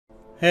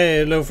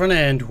Hello friend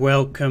and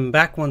welcome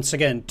back once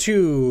again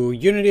to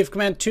Unity of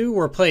Command 2.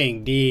 We're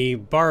playing the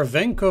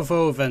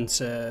Barvenkovo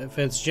offensive.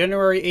 It's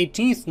January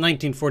 18th,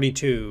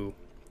 1942.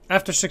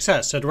 After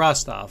success at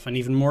Rostov, an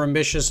even more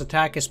ambitious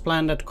attack is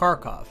planned at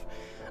Kharkov.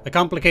 A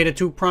complicated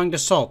two-pronged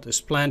assault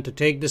is planned to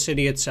take the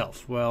city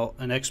itself, while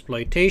an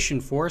exploitation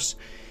force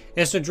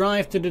is to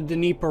drive to the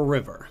Dnieper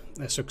River.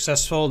 If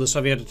successful, the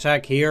Soviet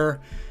attack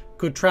here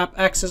could trap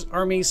Axis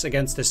armies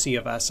against the Sea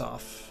of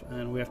Azov.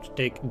 And we have to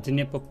take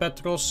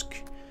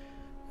Dnipropetrovsk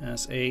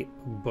as a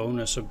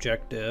bonus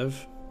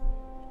objective.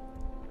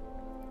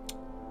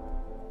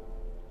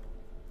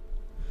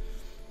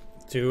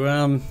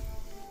 To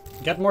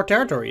get more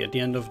territory at the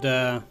end of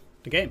the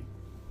game.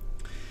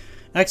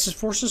 Axis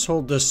forces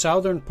hold the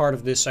southern part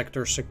of this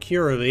sector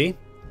securely,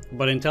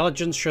 but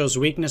intelligence shows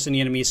weakness in the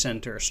enemy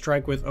center.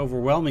 Strike with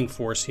overwhelming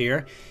force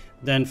here,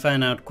 then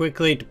fan out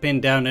quickly to pin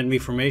down enemy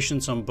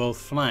formations on both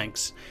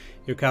flanks.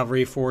 Your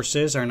cavalry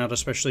forces are not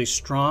especially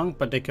strong,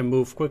 but they can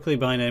move quickly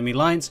behind enemy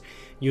lines.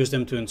 Use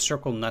them to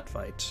encircle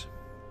Netfight.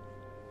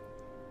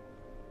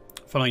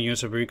 Following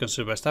units will be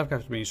reconsidered by staff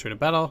after being through the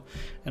battle.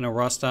 And a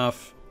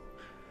Rostov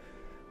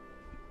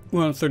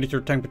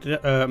 133rd Tank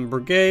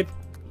Brigade,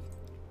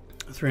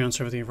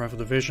 317th Rifle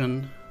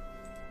Division,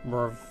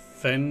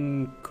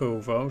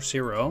 Barvenkovo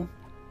 0.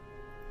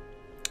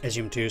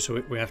 Assume 2,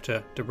 so we have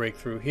to break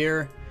through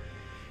here.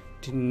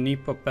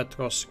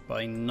 Dnipropetrovsk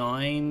by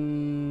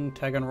 9.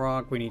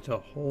 Taganrog, we need to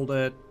hold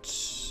it.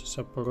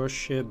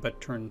 Zaporozhye by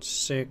turn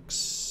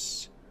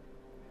 6.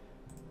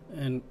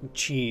 And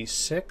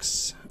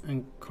G6.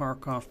 And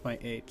Kharkov by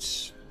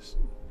 8.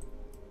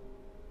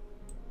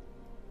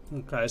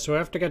 Okay, so we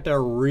have to get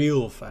there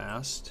real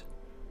fast.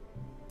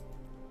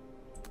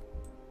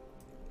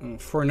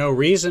 For no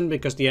reason,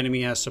 because the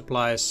enemy has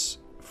supplies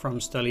from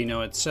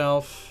Stalino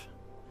itself.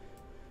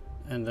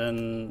 And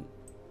then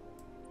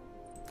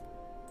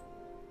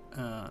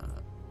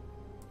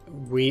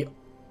we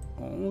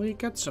only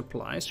get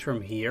supplies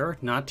from here,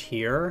 not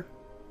here.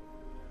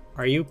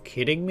 Are you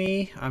kidding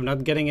me? I'm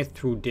not getting it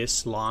through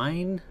this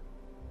line?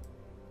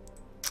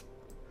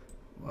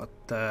 What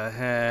the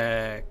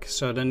heck?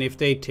 So then if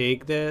they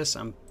take this,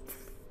 I'm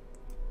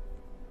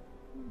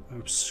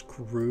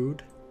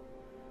screwed.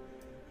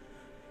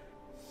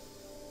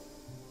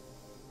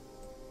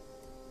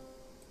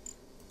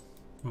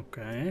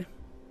 Okay.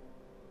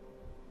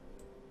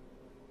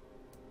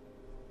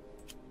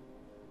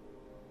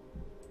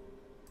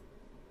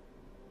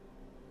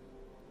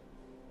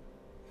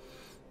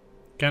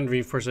 Can't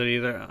reinforce it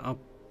either. I'll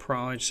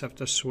probably just have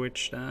to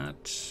switch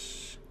that.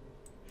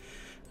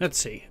 Let's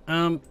see.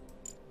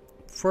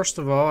 First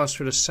of all, as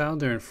for the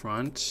southern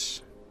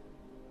front,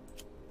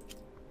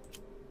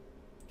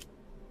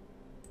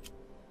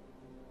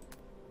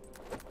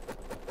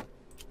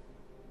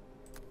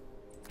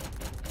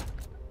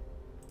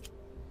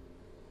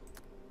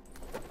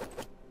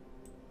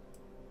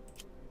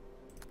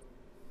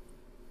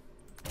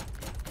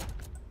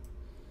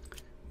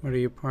 what are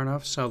you part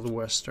of?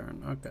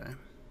 Southwestern. Okay.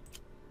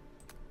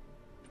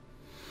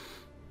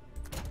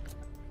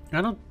 I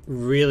don't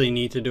really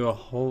need to do a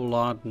whole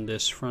lot in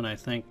this front, I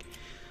think.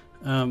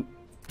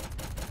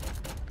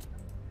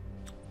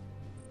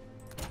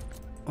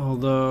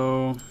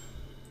 Although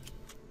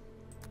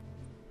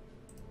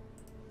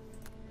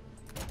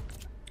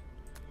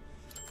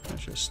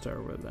let's just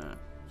start with that.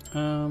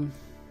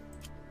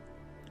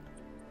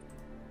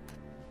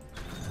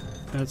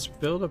 Let's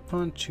build a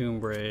pontoon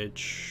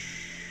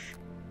bridge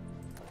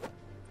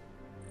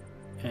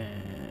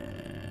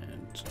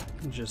and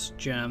just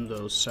jam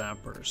those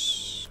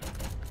sappers.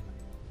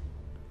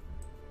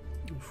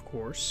 Of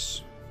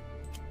course.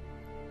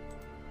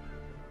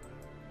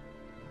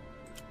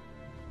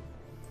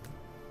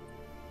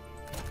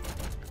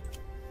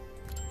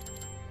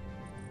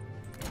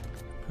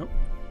 Oh.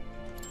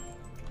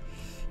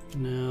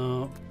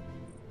 Now,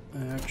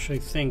 I actually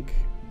think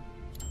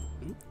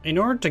in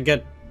order to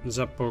get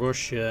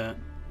Zaporozhye,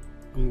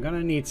 I'm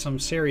gonna need some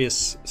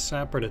serious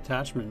sapper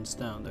detachments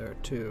down there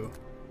too.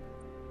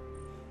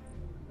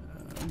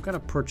 I'm gonna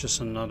purchase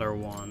another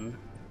one.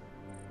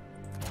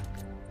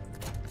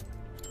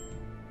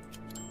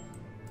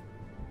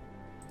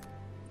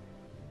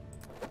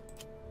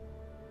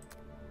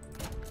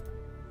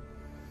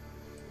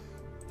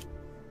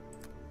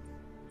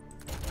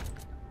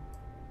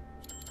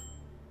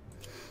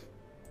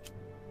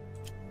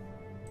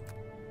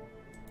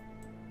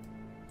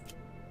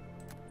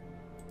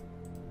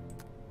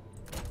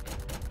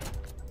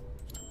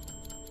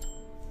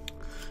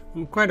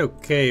 I'm quite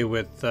okay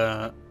with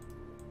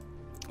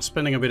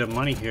spending a bit of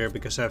money here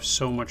because I have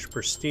so much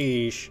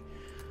prestige.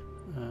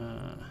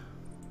 Can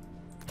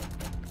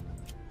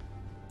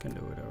do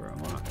whatever I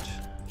want.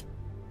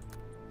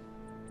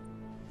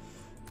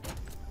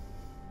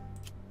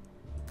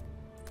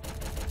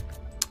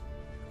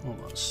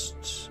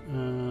 Almost.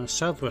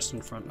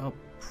 Southwestern front. I'll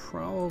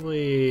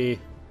probably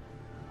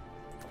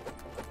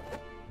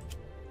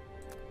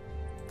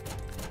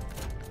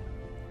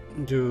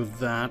do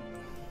that.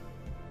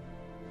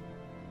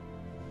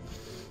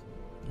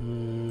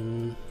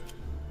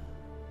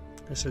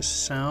 This is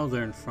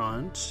southern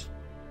front.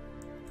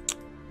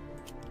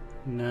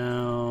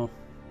 Now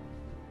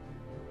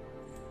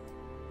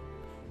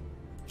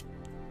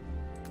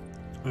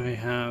I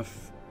have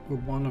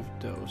one of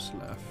those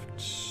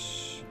left.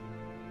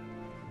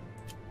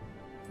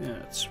 Yeah,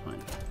 it's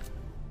fine.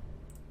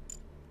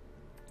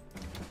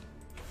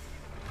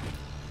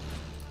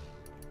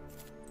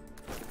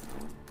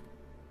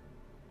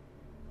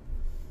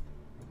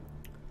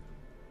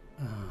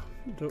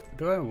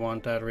 Do I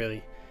want that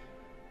really?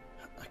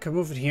 I can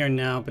move it here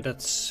now, but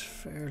that's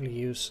fairly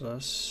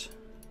useless.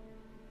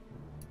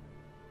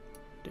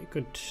 They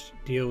could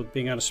deal with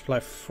being out of supply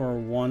for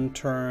one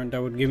turn.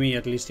 That would give me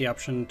at least the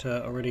option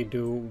to already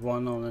do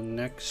one on the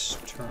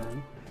next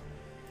turn.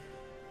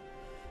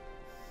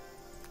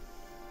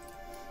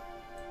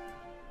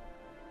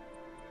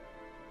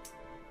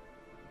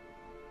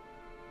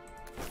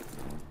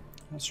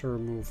 Let's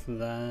remove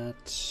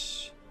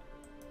that.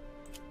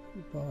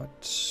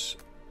 But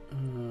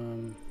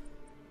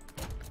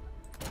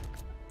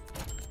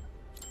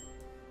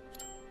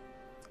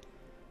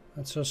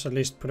let's also at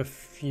least put a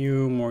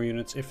few more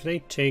units. If they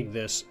take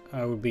this,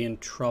 I would be in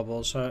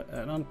trouble, so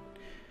I don't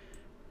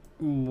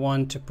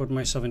want to put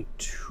myself in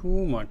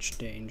too much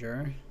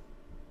danger.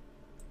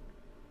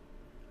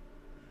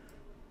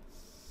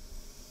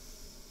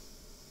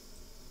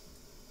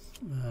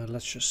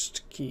 Let's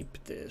just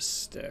keep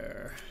this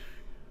there.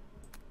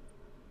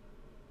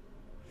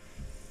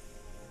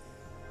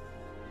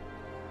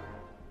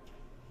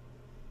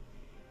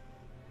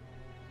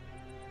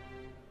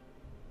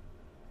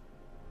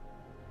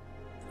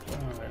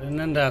 Alright, and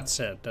then that's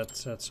it.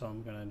 That's all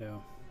I'm gonna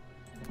do.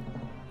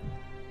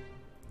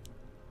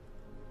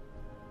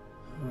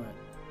 Alright,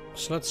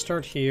 so let's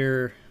start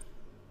here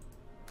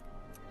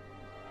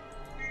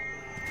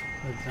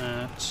with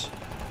that.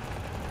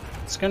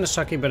 It's kind of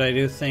sucky, but I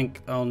do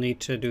think I'll need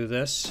to do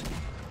this.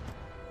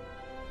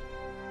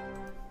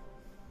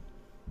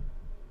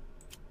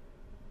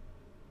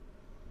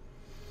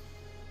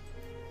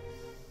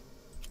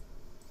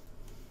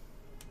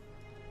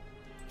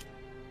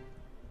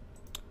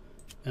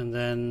 And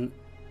then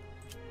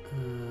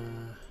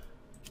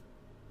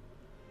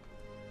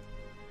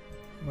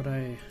what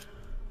I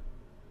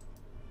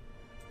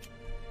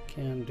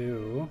can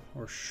do,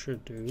 or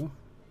should do,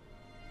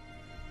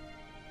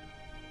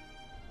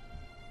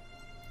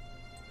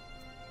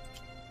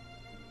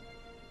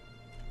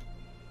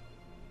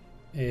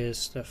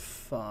 is the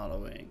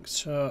following.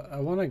 So I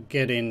want to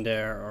get in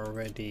there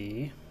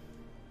already.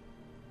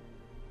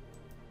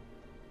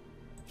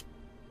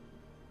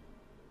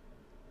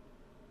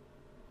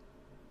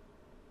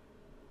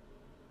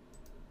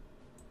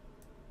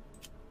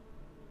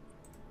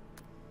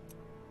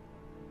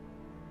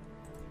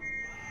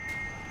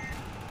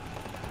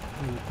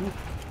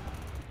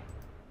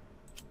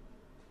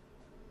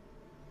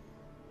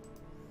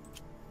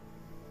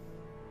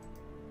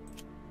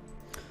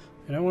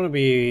 I don't want to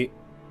be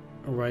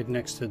right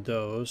next to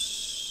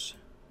those,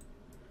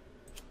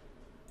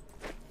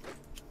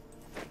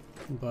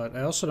 but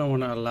I also don't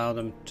want to allow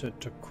them to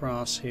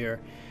cross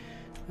here.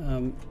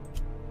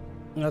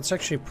 Let's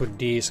actually put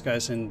these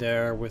guys in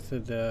there with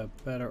the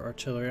better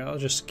artillery. I'll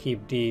just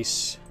keep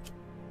these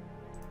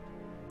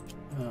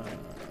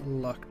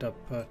locked up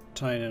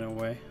tight in a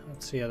way.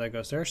 Let's see how that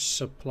goes. There's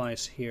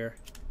supplies here,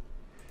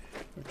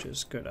 which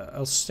is good.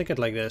 I'll stick it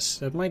like this.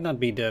 That might not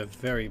be the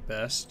very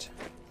best,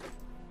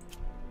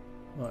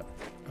 but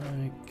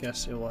I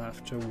guess it will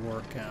have to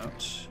work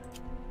out.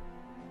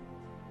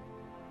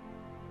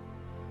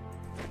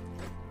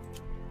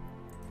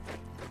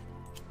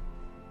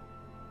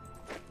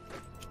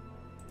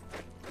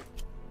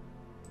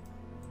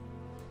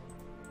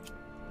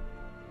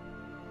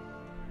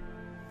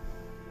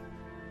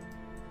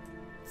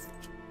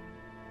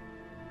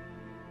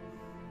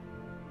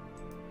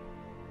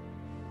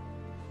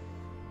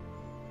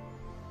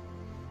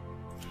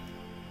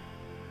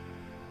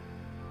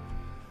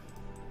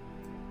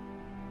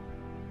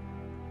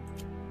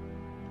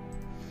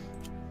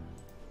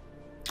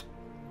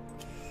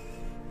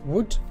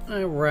 Would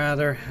I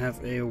rather have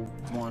a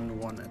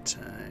 1-1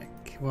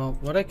 attack? Well,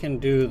 what I can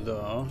do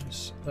though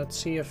is, let's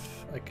see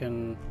if I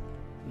can...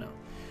 No.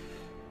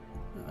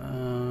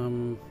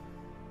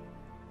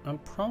 I'm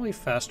probably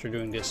faster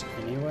doing this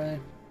anyway.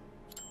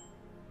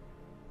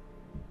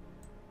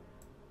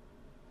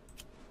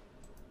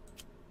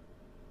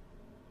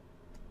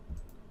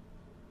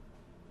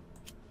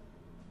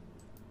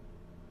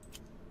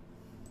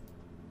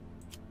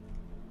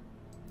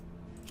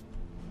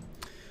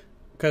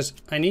 Because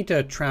I need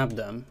to trap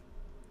them,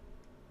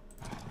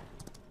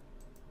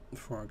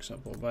 for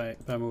example, by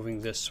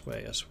moving this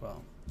way as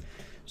well.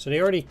 So they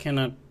already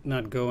cannot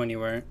not go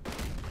anywhere.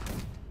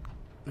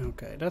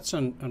 Okay, that's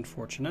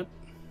unfortunate.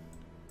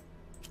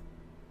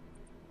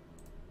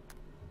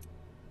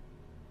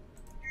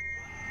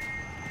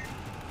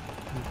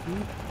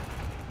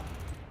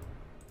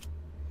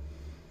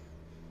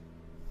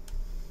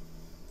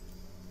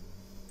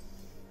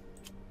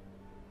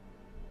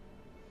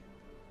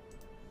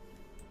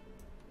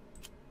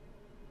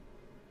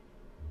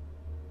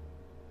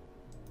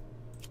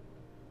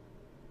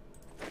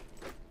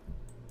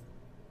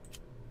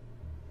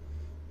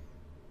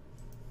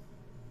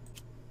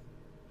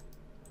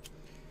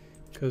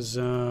 Because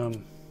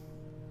none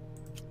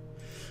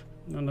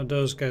of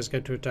those guys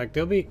get to attack.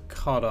 They'll be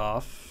cut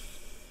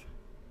off.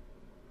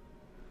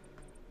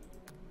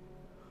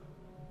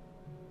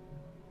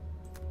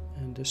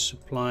 And this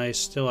supply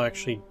still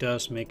actually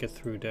does make it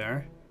through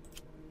there.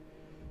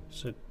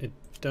 So it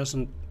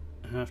doesn't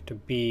have to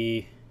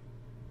be...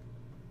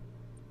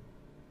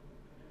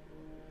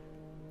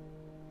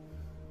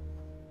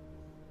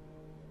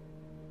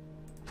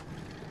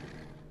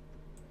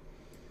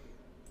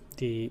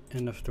 the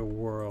end of the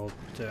world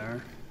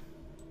there.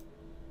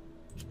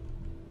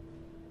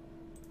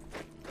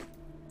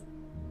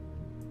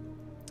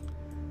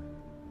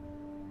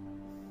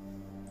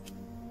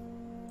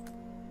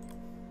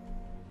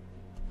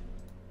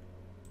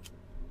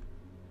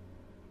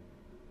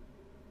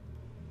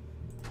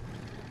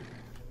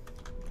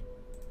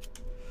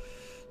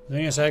 The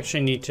thing is, I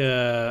actually need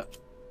to...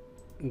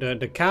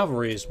 The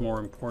cavalry is more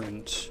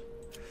important.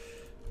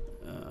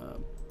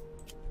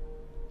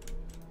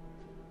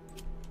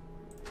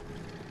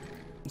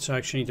 So I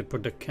actually need to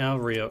put the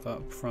cavalry up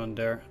front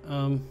there.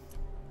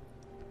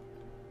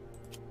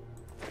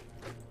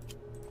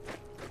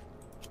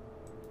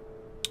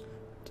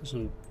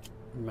 Doesn't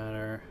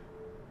matter.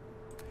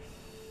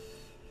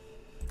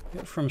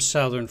 From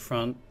southern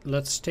front,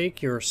 let's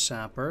take your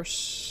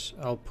sappers.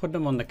 I'll put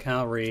them on the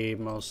cavalry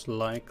most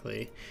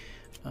likely.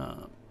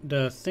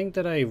 The thing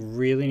that I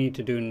really need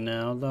to do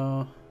now,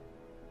 though,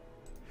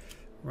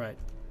 right?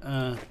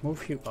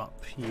 Move you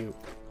up, you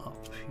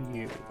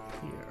here.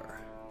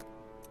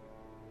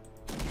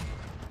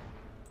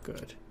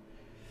 Good.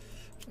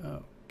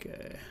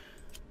 Okay.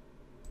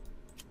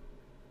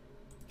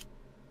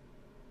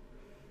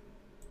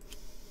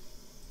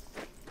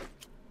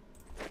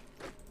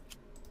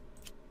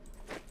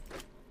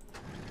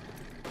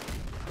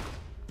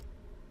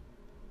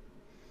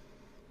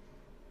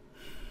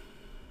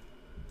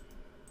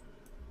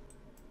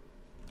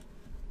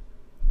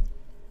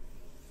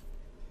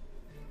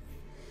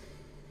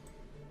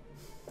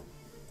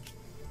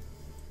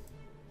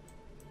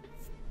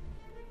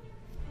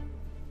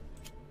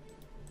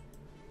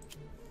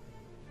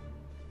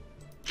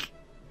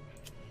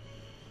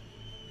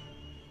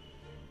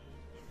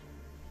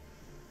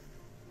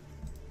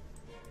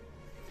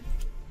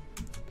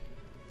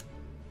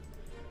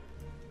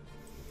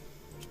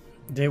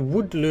 They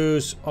would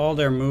lose all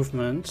their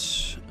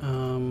movements.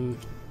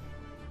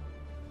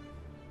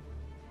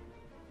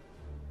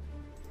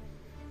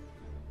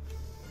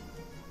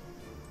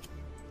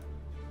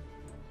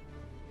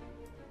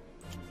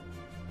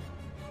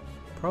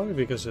 Probably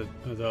because of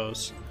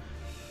those.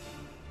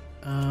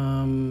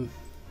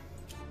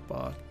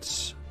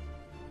 But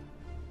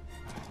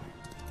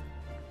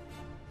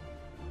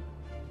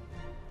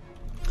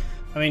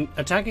I mean,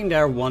 attacking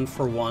there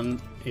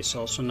 1-for-1 is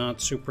also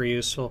not super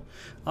useful.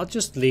 I'll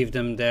just leave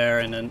them there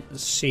and then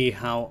see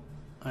how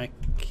I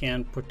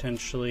can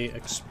potentially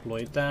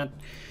exploit that.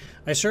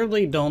 I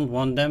certainly don't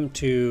want them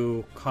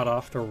to cut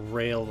off the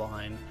rail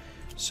line,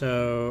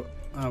 so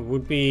I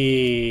would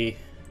be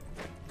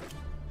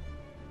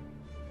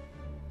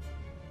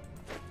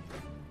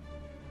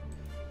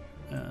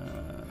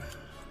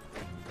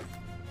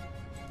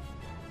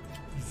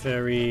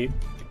very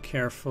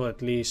careful,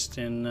 at least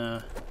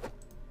in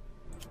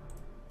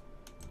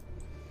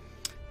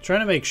trying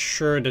to make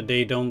sure that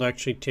they don't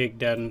actually take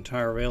that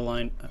entire rail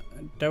line.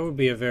 That would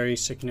be a very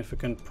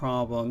significant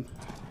problem.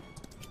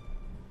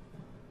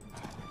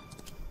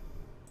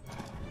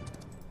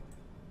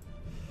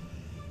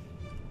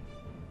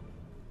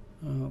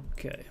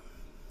 Okay.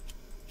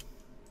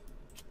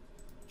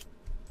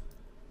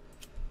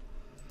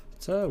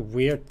 It's a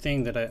weird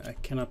thing that I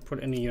cannot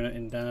put any unit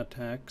in that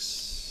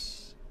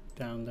attacks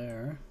down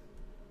there.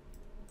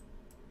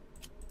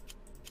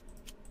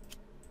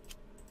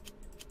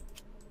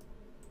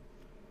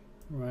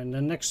 Right, and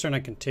then next turn I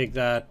can take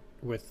that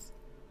with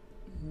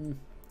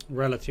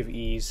relative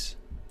ease,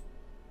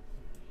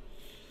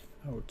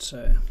 I would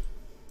say.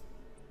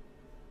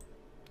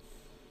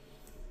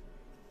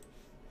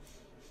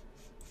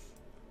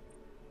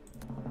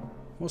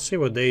 We'll see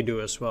what they do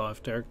as well,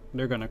 if they're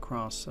gonna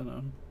cross.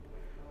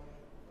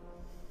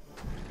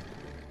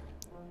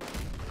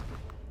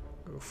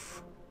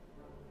 Oof.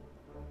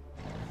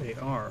 They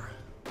are.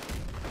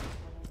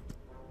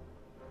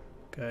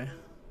 Okay.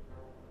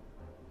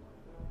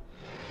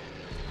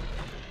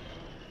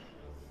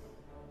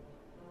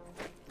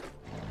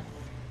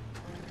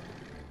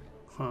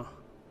 Huh.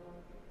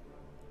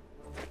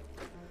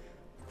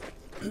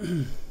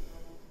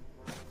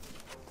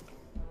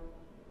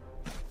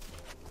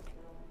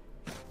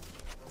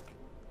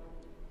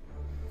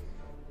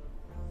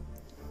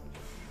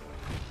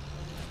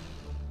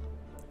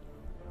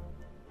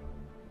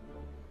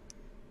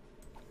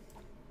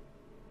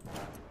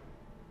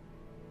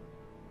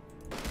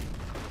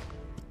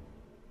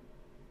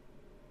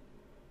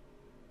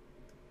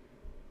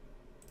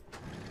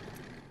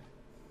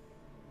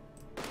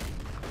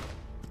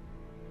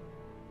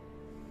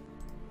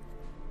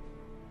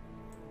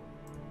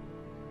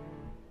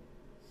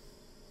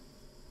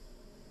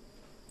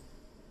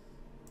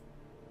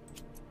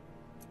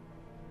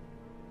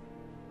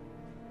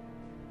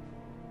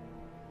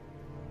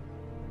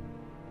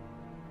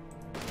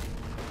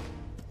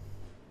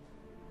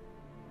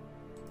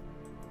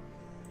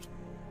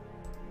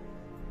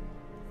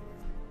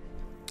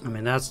 I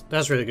mean,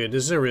 that's really good.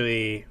 This is a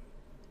really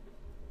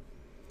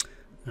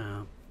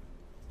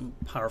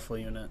powerful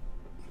unit.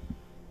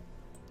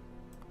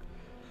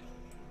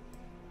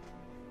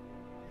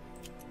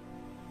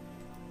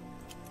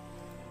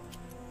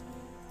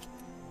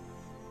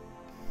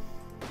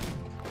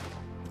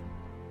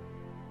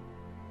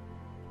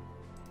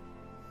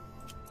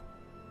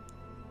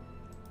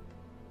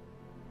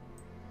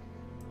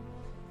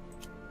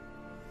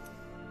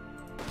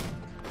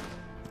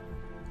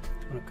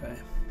 Okay.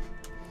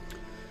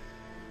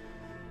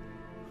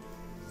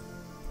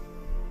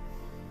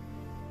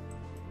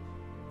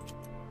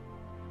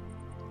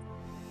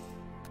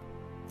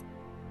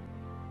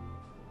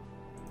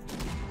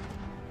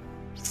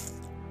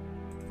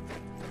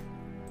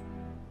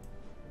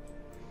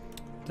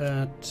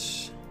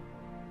 That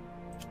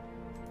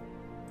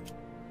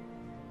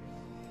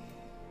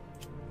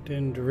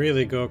didn't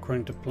really go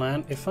according to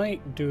plan. If I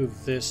do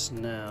this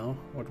now,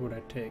 what would I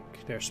take?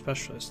 Their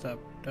specialist.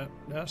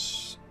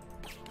 That's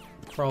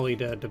probably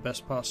the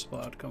best possible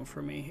outcome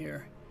for me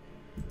here.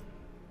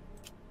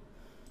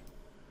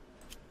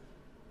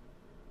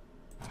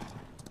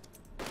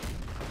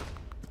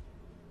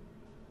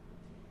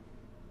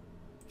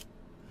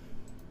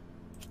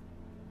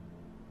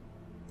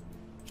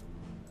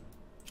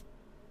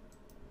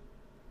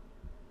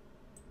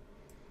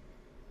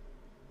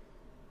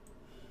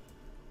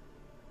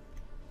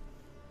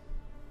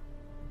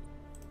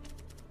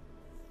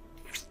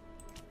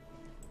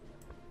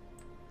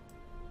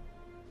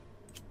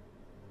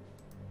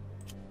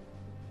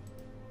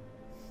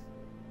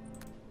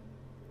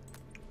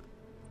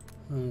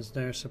 Is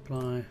their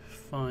supply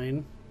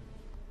fine?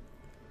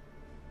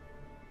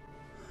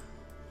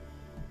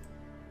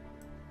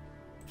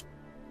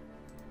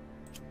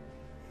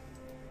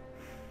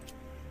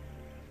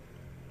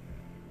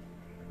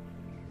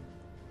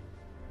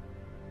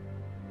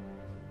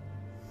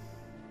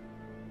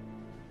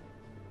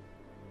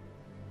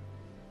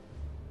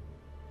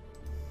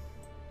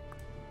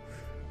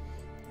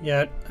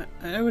 Yeah,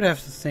 I would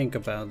have to think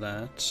about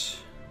that.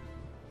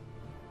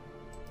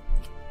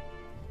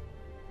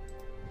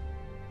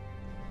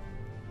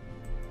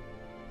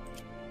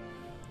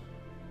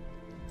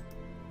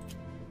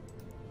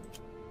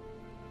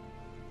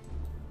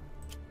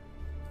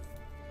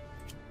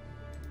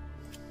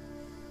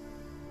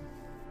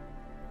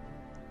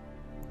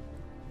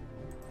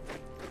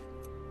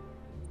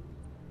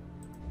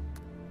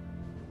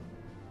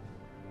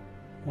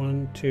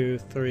 One, two,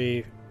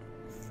 three,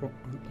 four,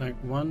 like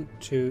 1,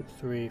 2,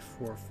 3,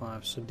 4,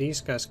 5. So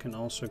these guys can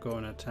also go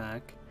and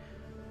attack.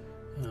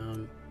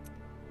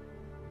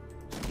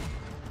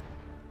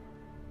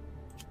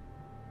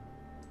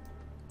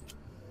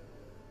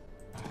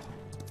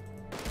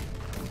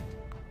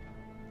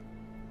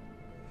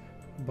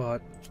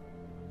 But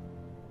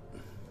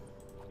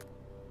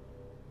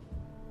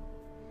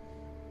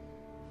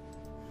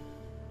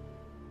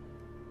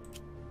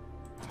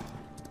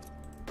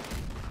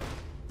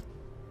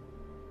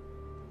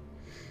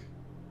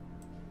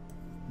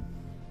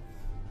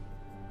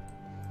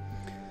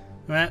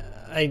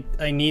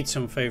I need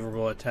some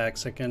favorable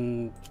attacks. I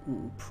can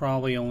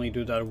probably only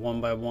do that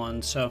one by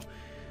one. So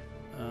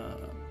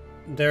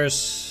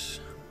there's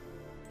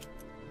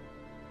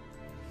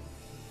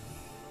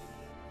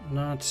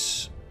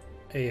not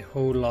a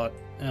whole lot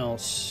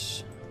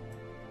else.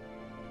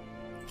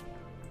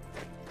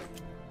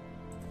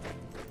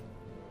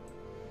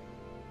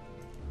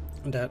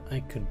 That I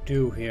could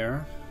do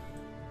here.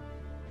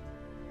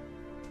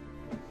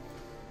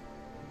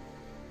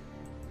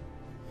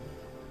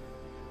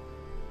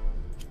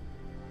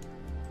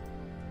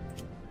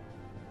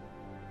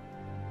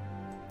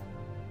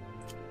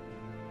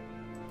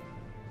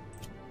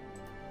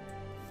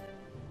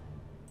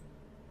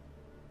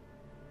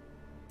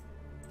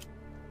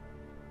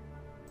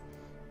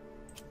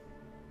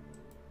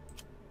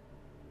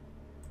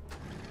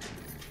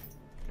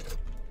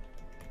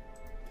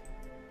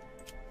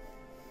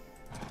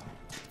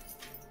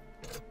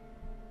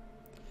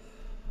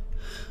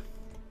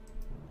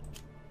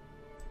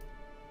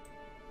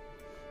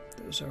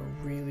 Those are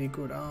really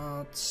good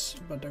odds,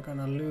 but they're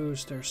gonna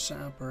lose their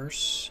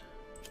sappers.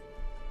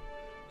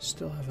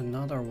 Still have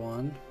another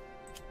one,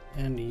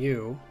 and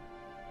you.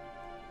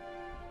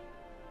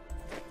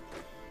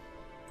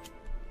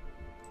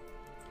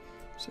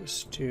 So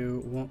it's 2,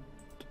 1,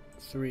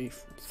 3,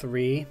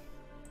 3,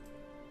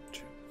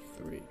 2,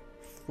 3,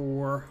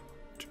 4,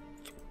 2,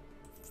 3,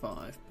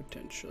 5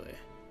 potentially.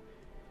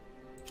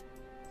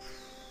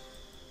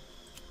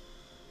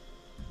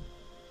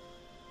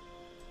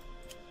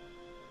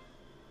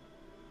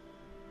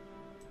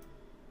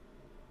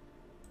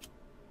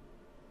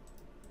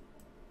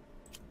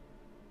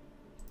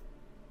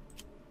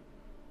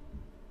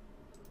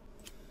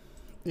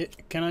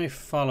 Can I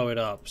follow it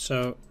up?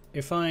 So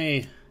if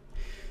I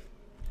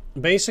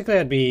basically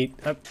I'd be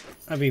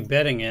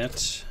betting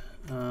it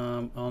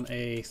on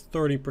a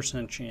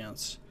 30%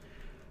 chance.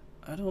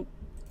 I don't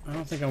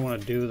think I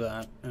want to do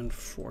that.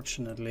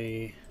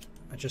 Unfortunately,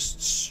 I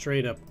just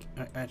straight up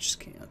I just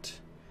can't.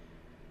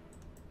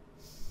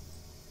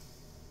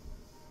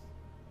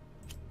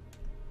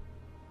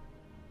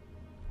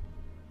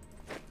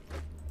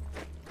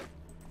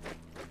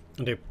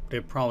 They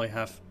probably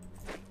have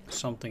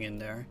something in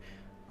there.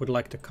 Would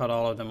like to cut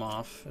all of them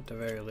off at the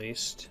very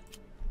least.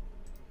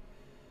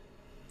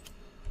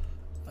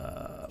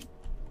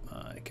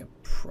 I can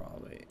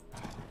probably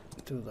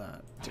do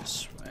that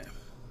this way.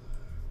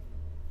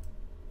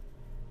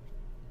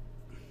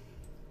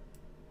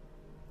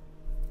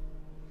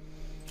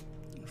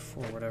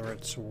 For whatever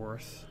it's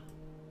worth.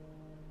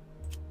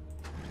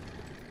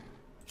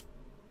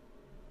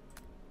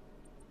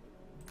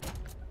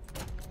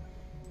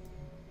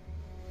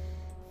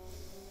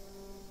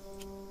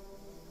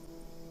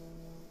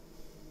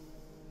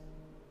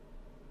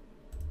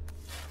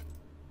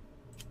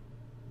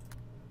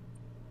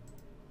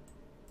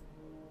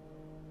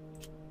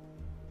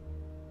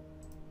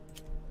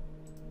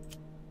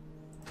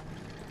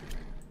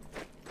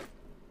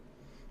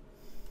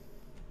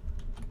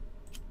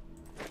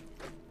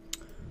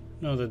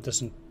 No, that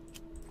doesn't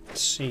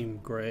seem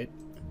great.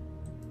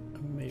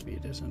 Maybe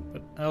it isn't,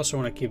 but I also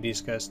want to keep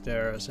these guys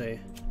there as a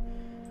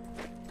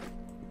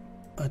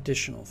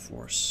additional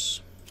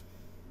force.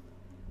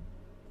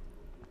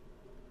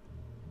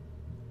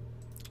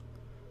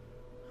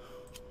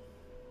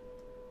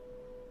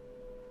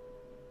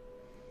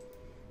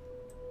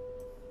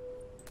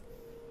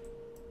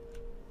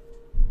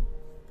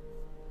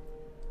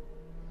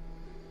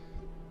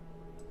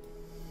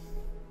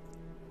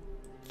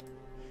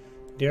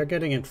 They're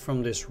getting it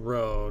from this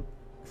road,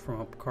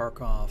 from up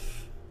Kharkov.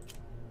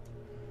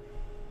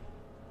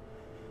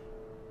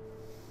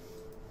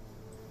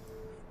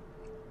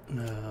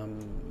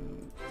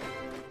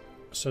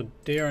 So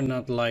they are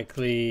not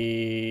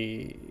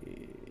likely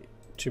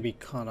to be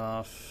cut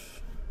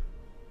off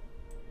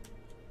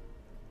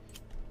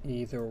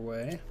either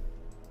way.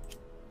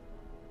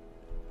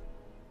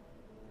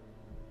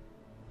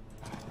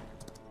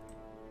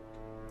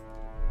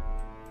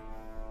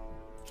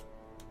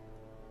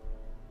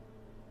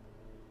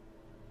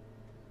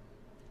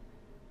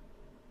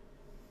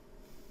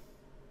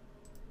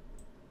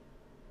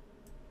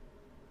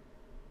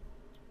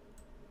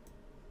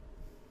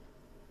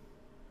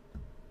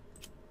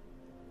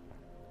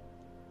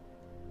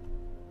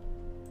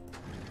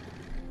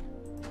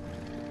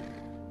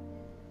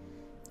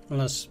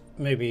 Unless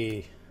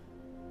maybe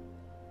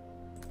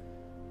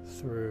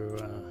through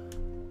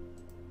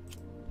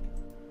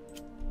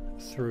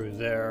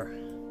there.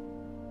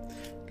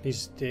 At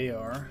least they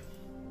are.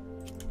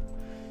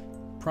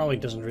 Probably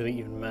doesn't really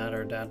even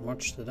matter that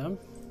much to them.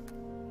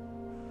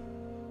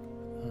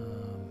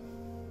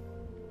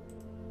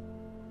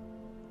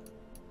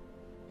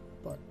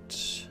 But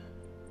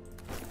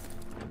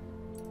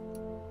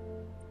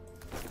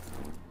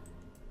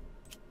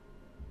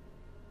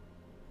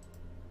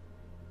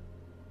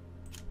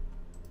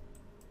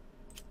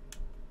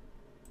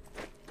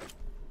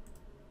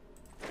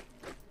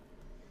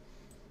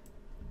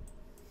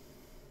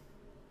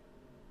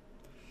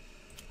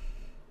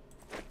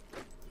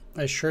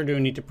I sure do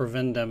need to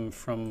prevent them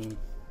from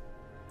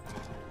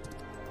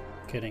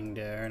getting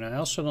there, and I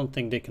also don't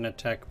think they can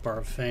attack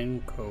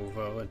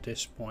Barvenkovo at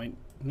this point.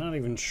 I'm not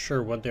even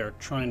sure what they're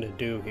trying to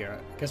do here.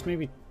 I guess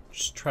maybe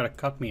just try to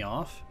cut me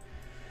off.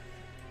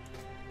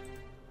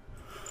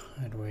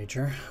 I'd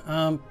wager.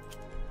 Can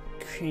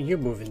you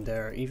move in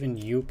there? Even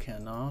you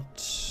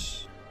cannot.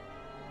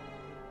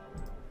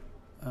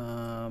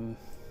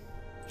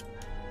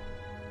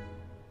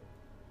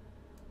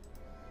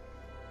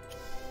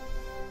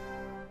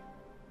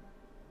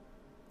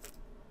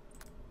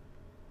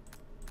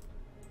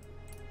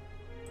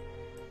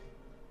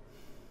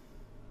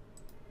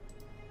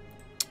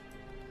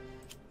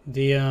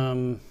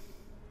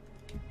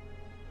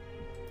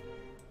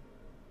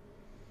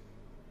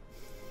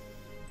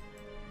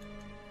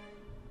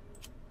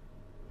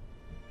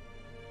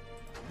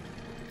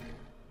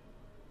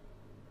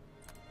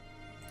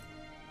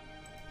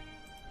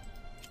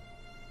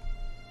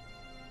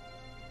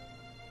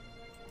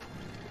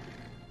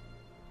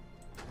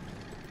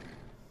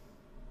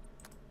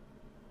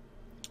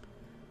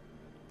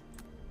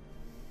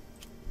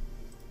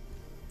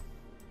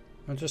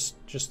 I'll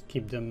just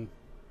keep them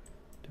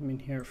in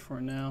here for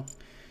now.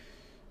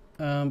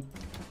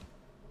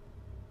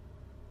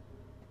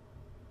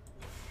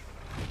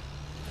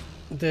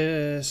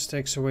 This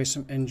takes away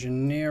some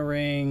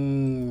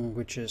engineering,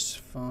 which is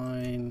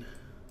fine.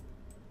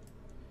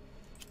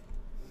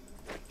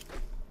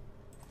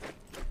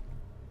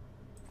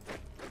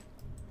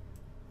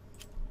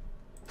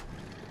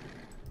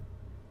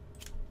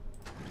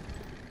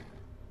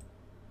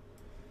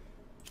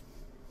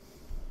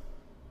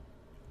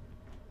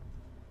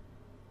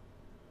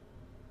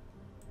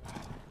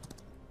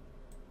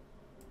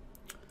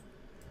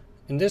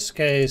 In this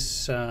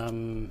case,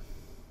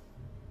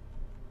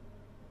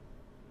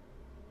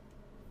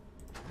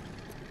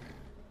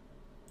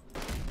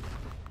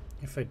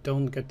 if I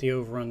don't get the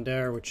overrun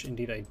there, which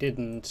indeed I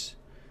didn't,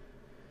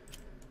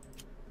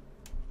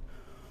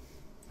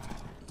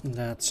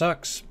 that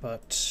sucks,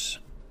 but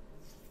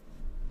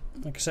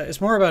like I said, it's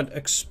more about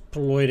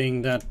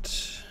exploiting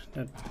that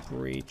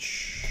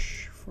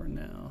breach for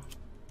now.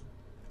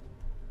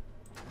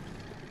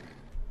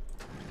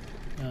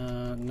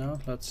 No,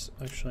 let's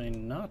actually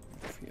not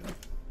fuel.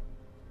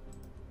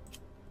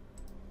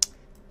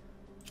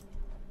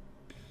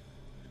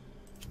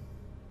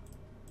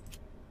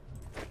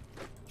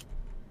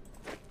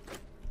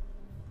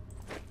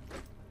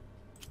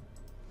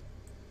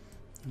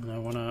 And I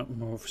want to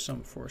move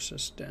some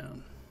forces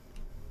down.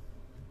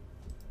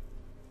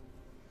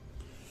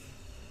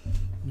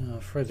 Now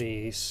for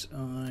these,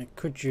 I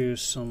could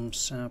use some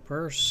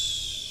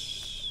sappers.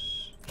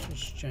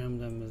 Just jam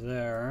them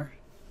there.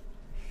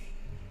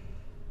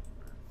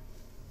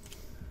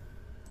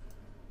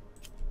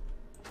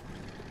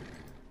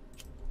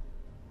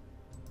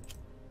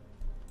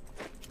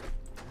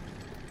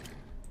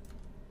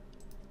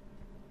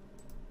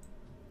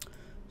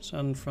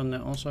 Southern front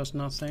that also has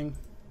nothing.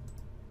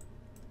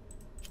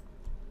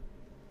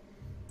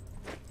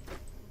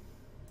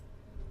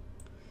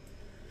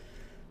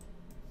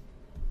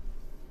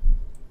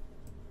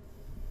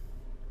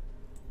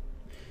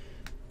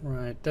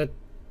 Right, that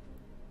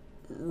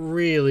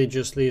really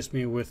just leaves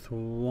me with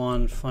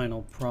one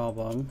final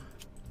problem.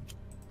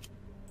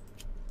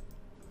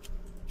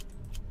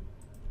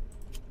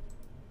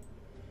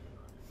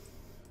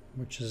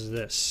 Which is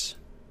this.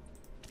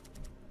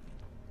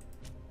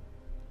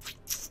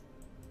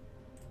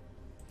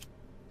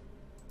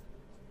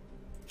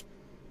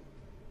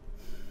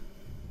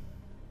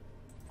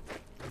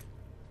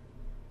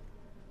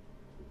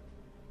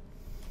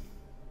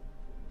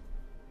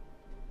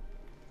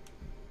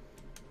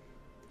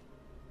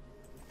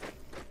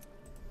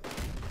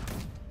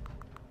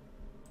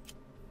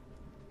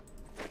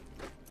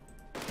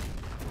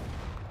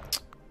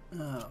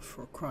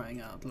 For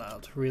crying out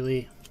loud,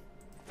 really?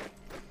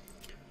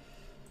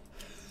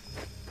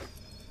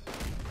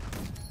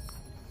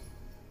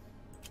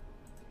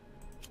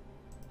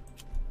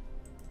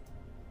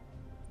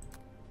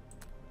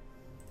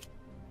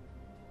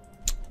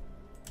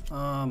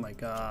 Oh my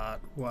god,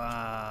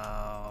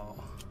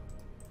 wow.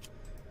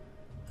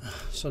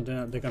 So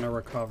they're gonna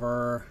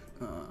recover.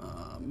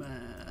 Oh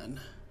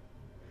man.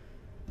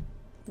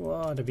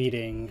 What a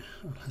beating,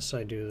 unless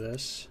I do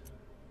this.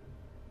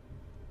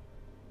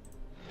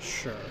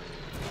 Sure.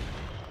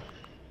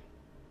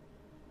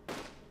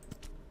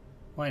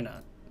 Why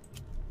not?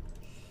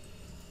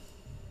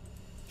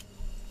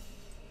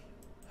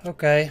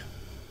 Okay.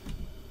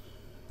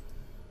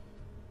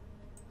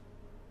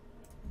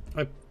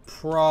 I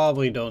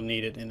probably don't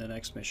need it in the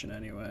next mission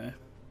anyway.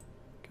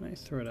 Can I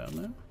throw it out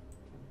now?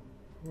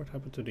 What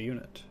happened to the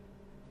unit?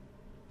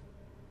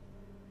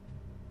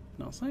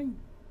 Nothing?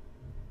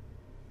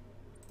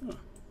 Oh.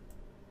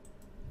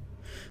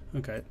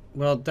 Okay,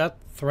 well that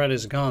threat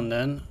is gone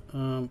then,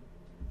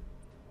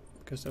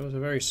 because that was a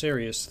very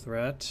serious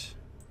threat.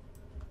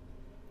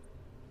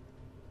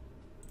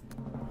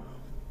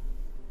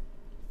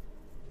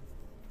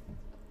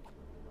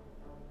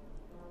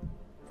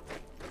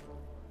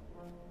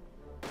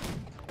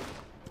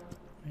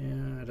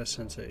 Yeah, I had a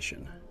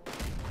sensation.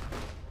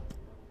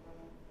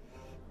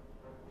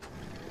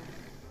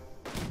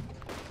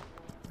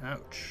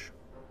 Ouch.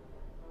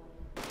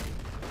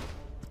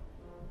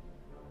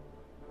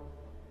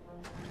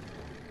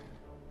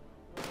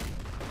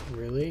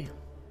 Really?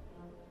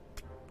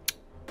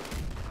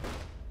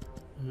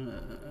 I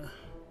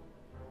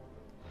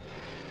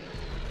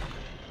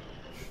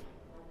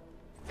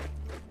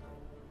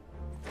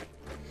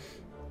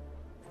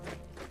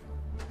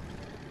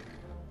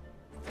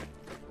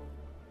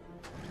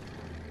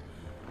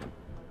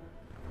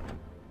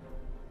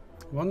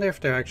wonder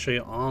if they're actually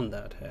on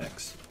that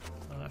hex.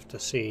 I'll have to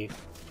see.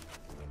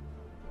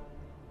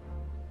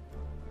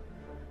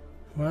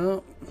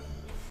 Well,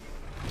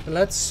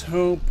 let's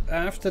hope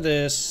after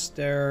this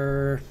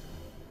the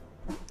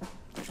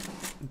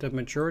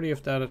majority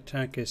of that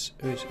attack is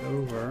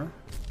over.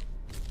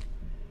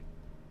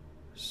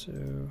 So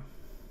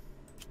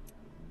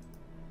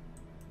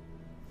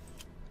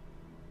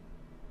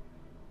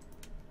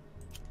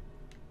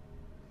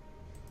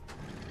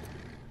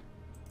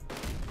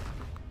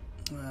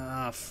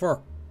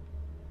for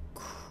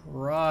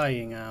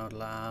crying out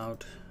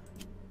loud.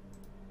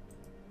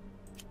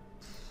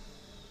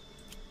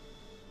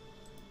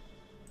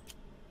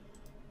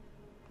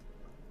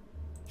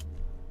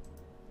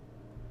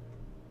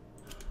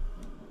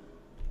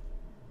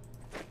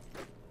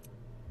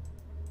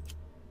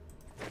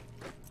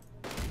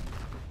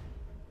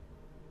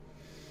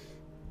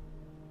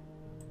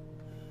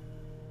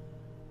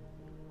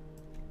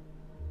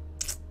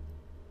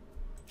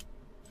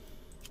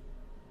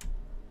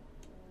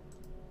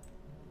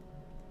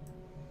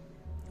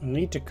 I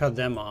need to cut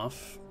them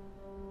off.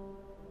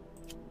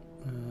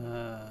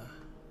 I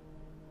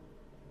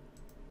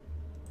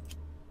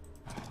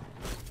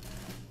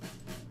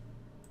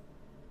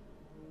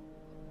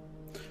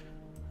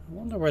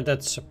wonder where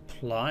that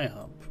supply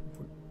hub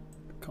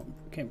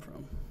came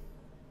from.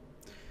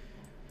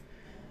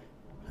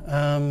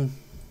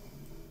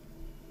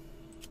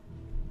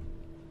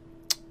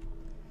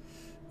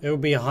 It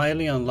would be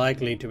highly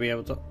unlikely to be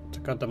able to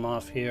cut them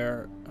off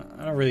here.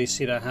 I don't really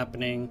see that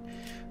happening.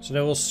 So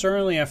they will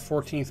certainly have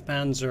 14th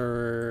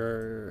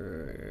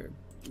Panzer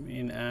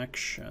in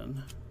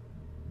action.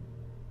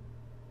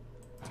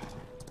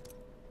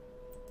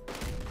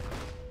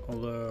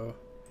 Although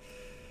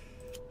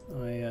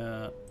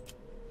I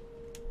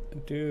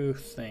do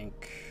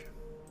think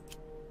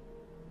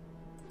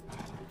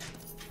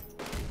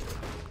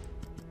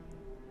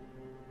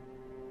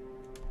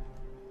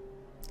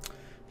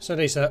so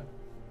there's a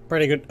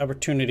pretty good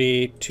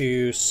opportunity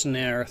to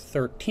snare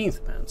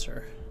 13th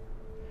Panzer.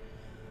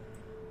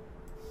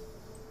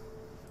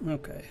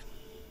 Okay.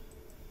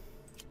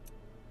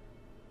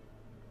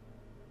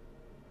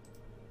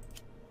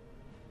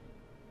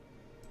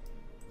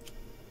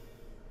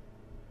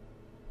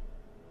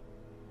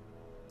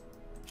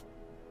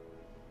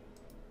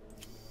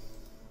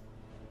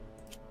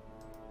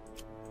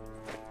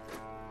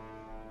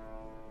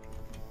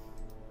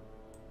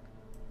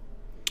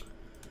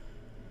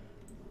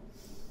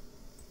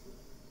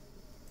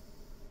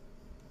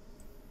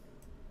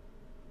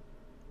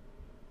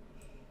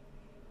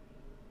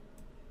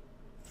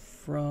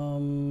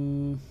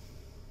 From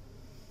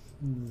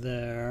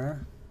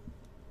there,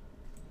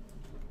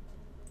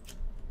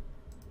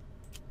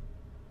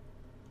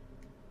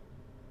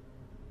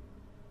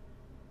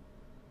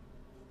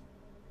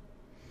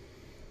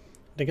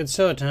 they can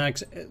still attack.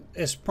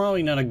 It's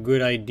probably not a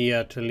good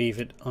idea to leave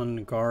it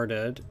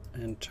unguarded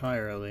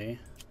entirely.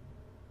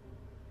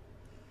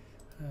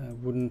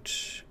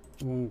 Wouldn't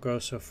go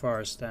so far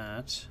as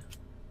that.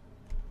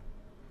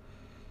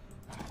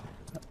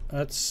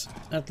 Let's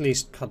at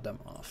least cut them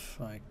off.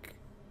 Like,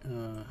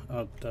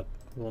 oh, that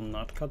will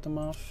not cut them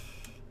off.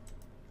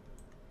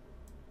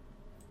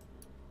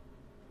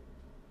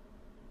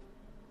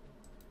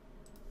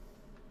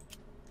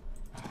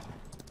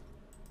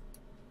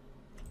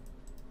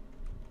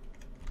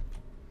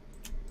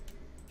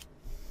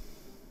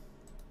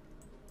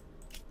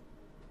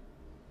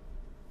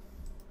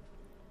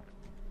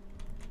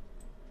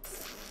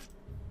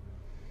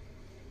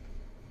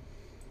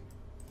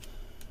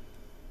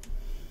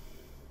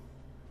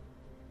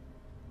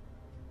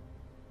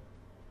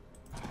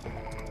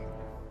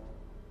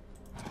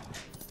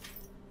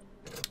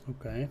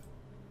 Okay.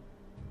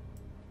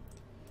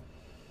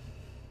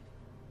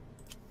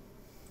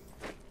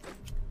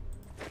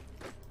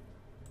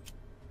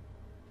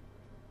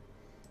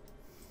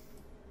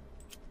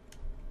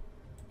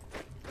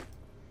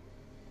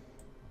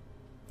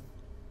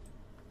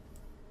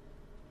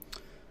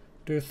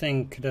 Do you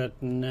think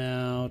that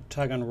now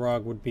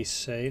Taganrog would be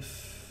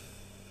safe?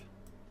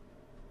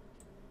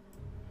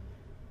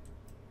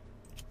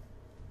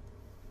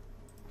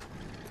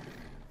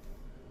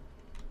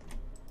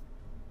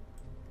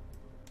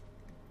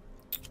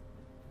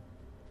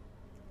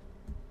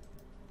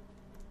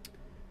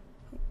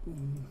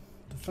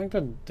 The fact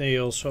that they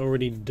also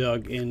already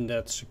dug in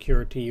that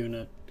security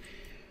unit.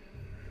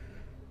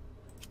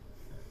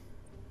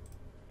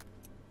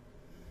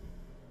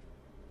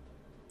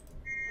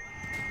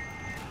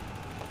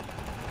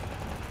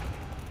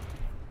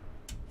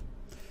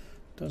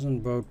 Doesn't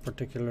bode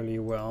particularly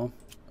well.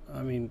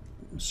 I mean,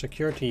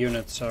 security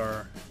units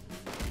are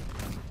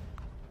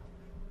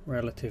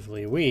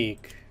relatively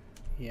weak,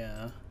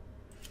 yeah,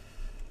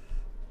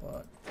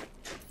 but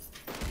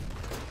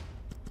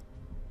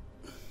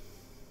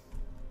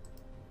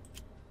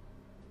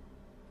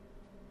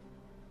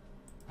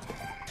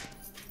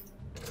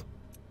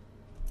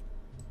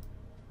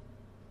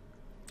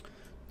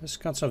this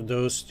cuts off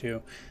those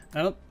two.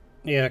 I don't.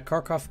 Yeah,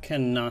 Kharkov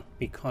cannot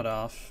be cut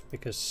off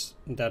because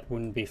that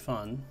wouldn't be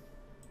fun.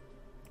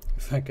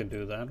 If I could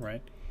do that,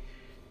 right?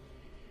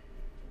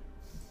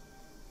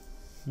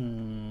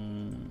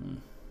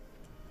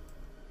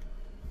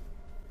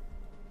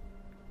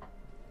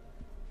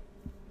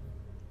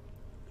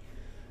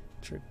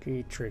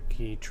 Tricky,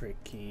 tricky,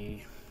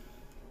 tricky.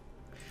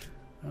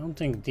 I don't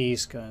think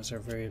these guys are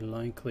very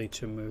likely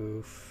to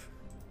move.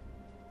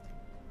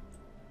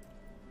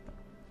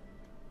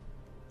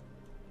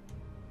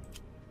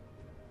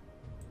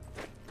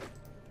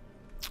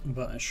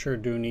 But I sure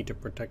do need to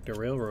protect the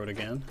railroad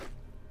again.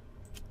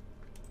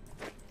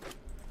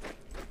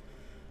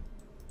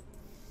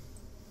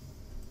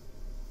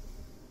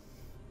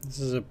 This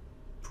is a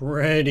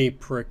pretty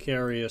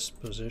precarious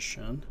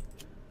position.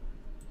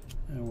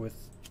 And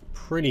with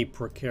pretty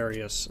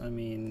precarious, I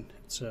mean,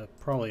 it's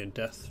probably a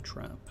death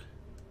trap.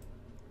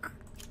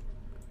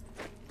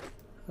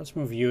 Let's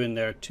move you in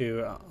there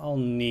too. I'll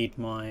need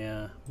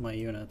my my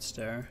units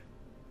there.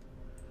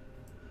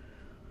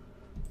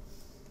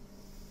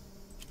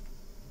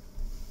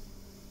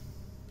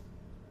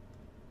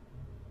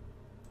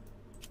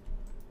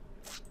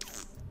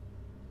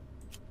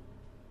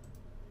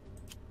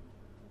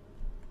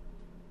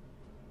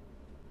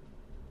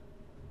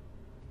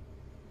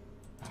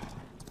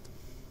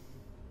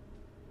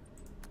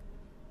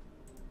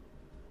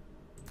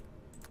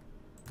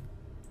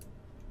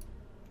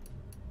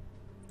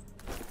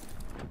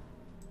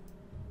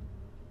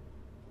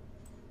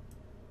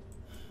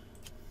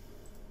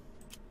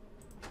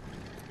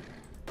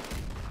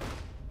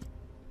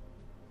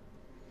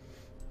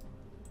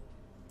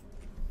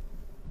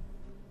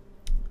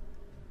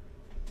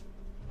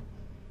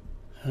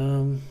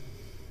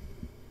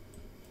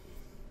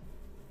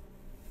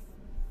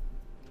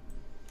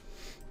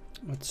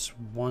 That's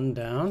one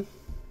down.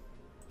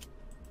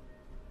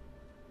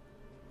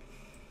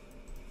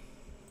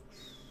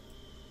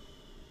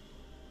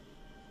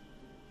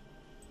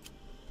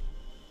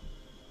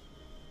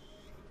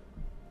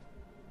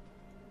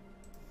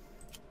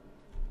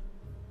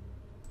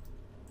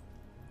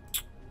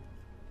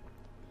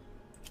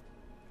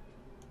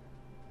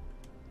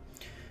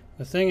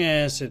 The thing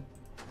is, it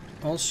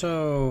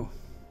also...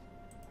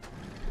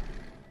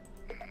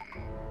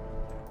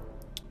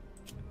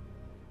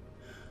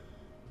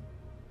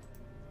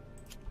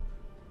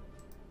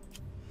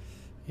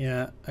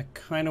 Yeah, I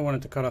kind of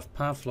wanted to cut off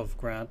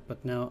Pavlovgrad,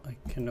 but now I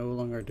can no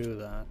longer do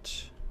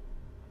that.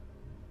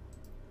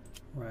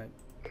 Right.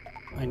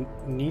 I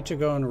need to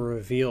go and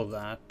reveal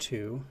that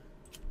too.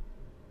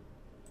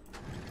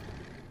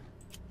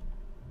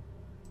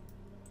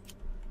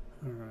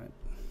 Alright.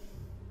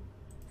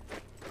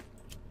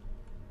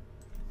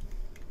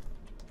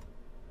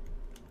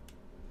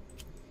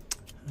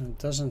 It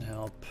doesn't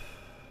help.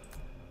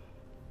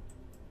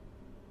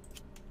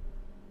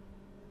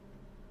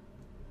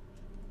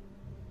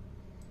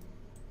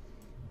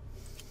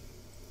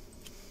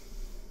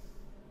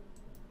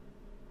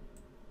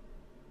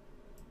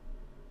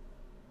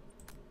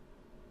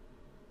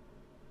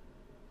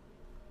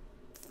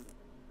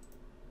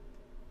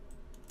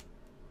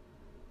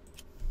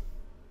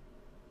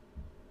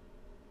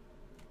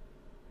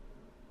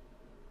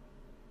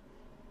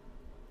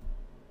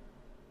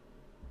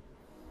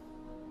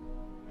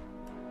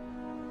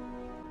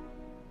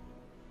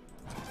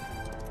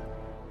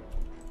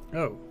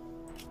 Oh.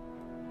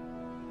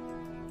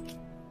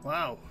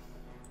 Wow.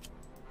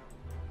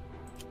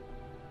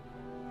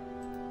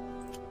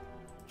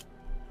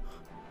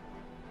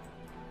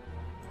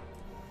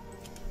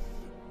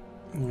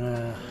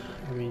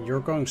 I mean, you're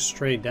going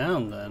straight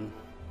down then.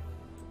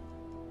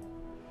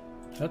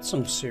 That's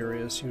some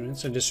serious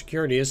units. And the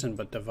security isn't,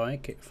 but the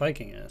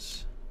Viking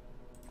is.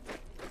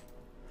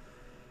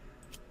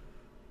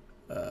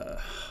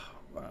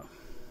 Wow.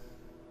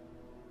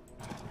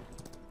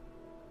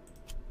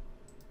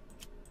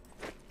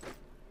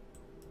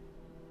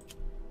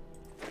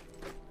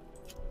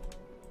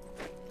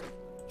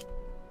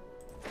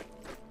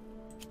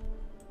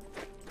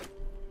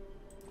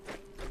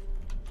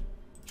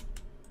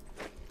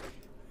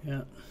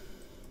 Yeah.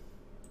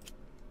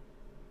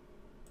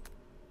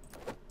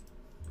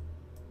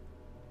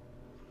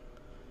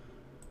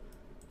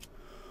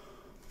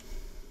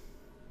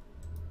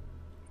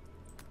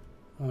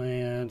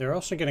 They're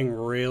also getting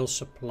rail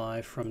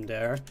supply from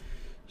there.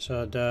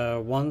 So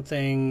the one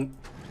thing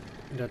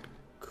that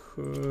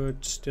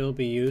could still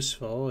be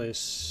useful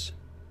is...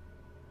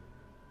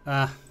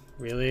 Ah,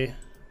 really?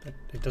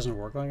 It doesn't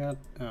work like that?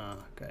 Ah,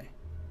 okay.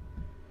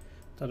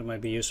 Thought it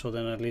might be useful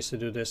then at least to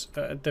do this.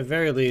 At the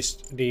very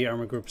least, the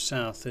armor group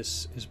south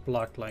is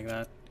blocked like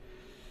that.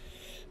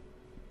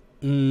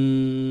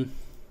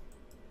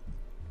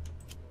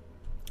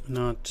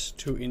 Not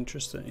too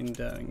interested in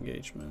that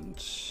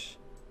engagement.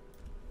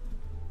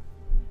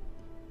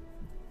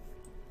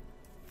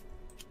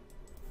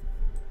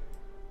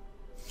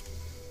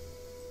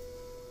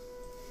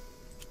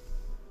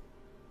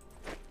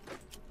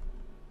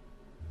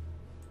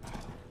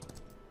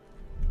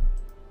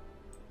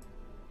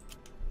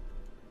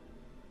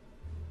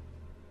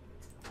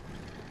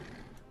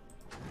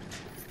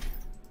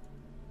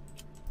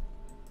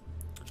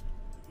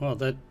 Well,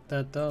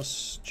 that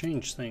does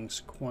change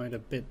things quite a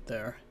bit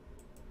there.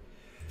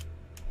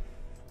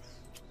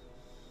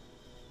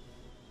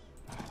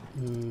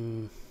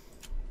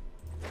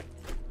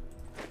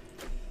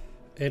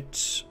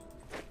 It's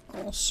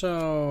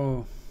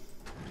also...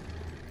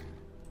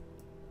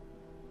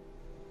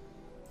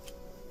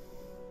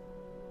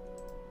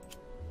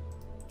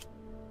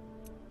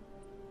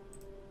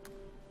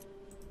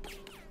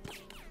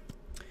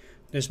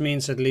 This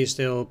means at least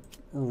they'll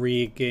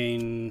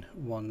regain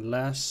one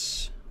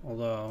less.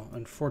 Although,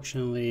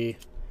 unfortunately,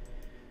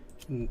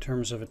 in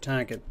terms of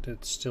attack, it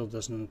still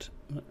doesn't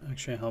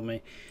actually help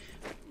me.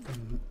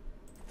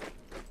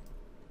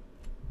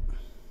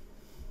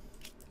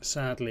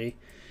 Sadly.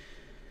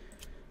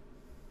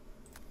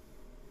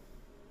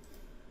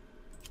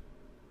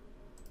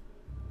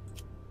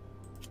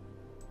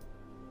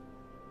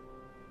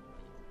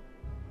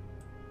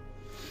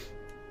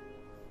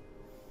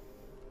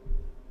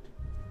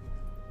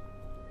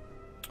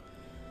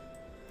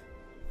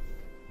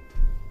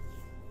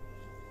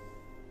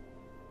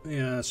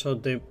 Yeah, so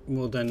they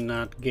will then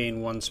not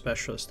gain one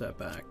specialist step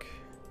back.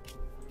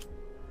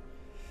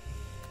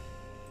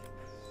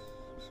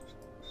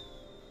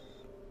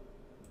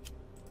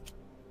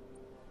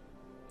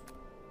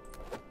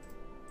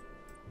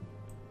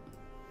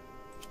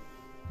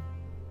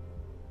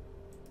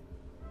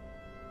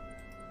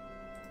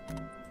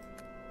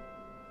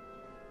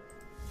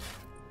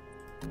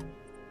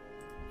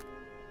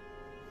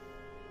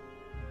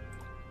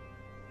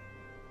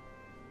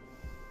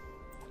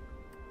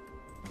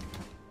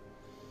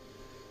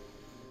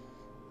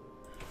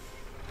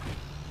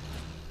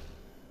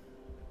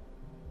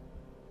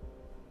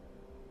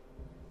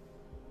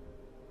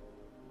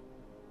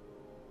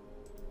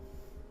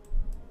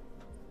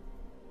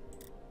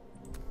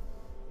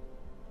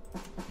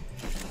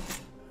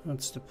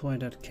 Let's deploy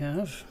that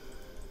cav.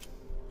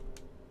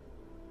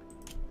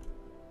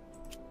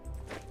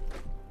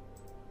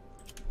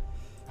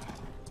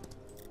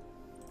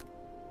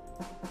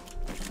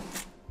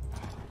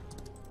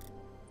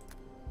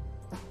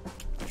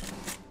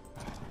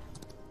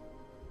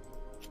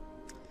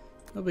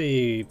 That'll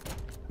be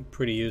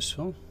pretty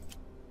useful.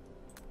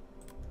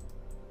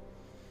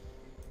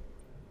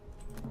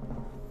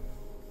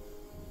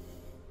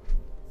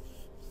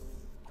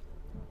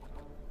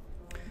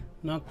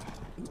 Not...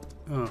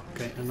 oh,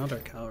 okay, another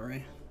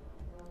cavalry.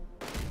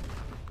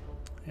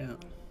 Yeah.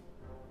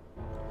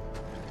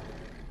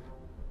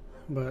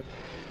 But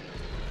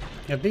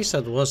at least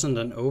that wasn't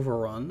an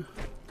overrun.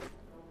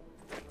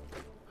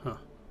 Huh.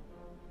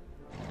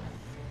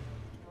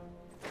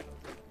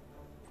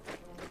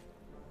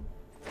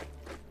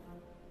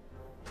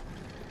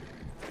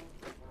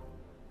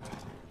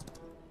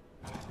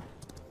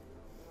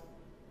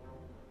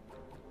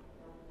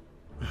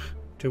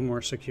 Two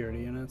more security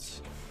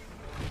units.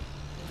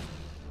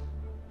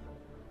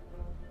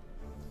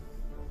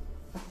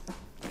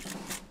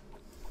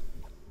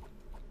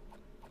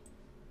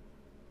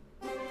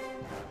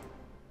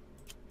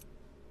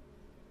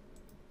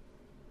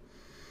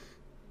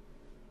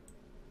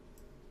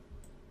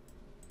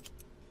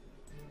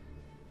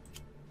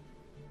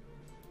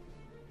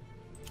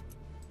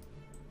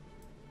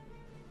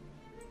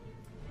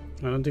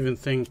 I don't even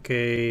think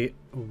a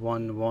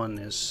 1-1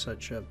 is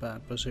such a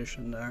bad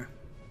position there.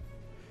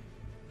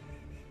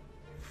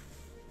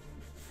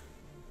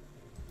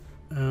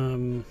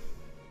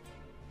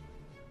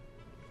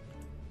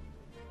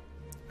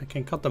 I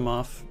can cut them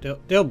off.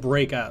 They'll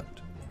break out,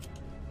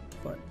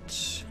 but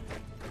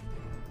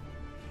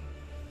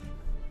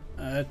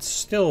it's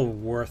still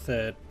worth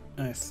it,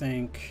 I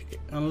think.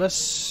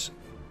 Unless,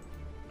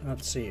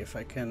 let's see if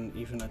I can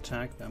even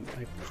attack them.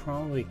 I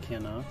probably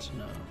cannot.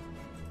 No.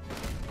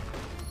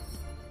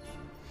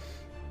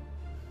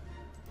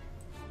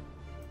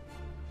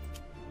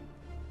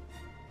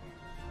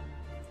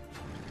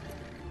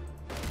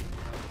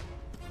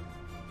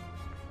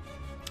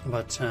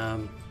 But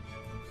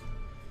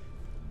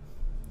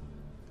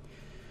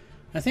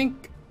I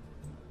think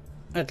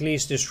at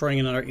least destroying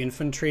another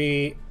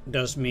infantry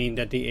does mean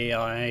that the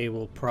AI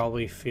will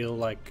probably feel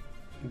like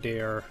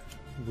they're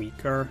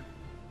weaker.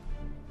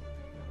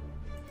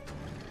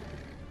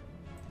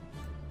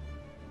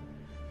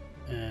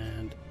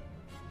 And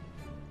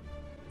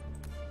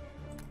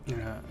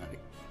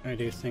I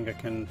do think I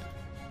can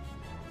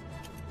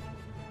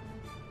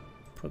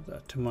put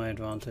that to my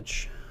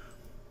advantage.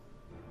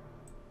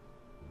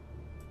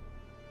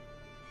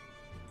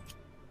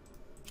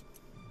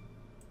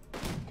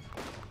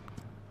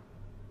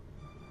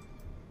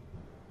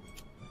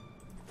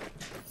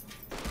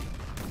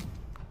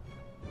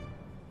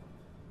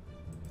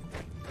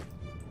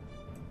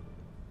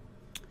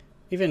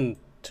 Even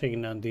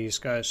taking down these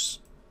guys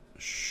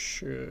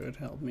should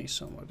help me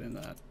somewhat in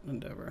that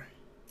endeavor.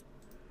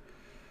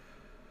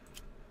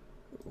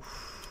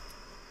 Oof.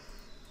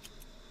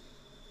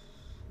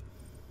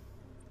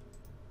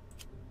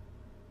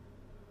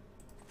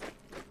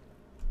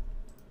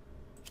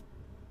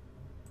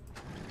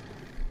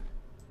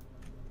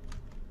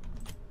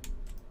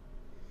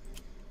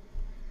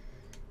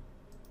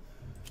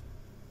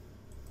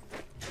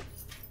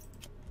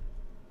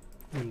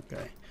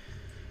 Okay.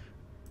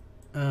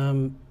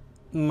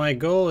 My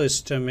goal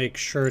is to make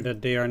sure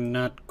that they are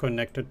not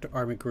connected to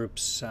Army Group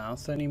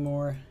South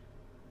anymore,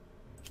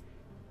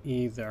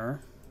 either.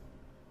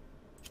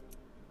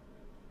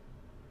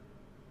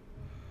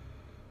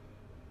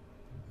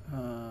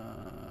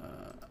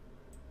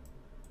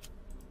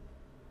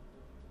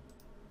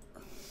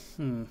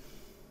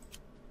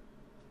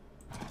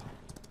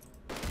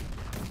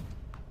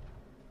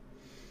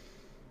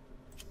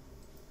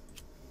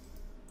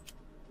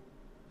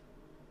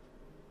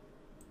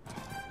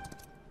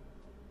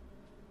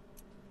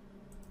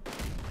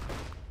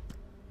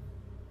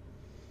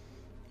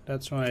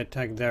 That's why I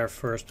attacked there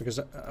first, because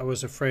I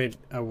was afraid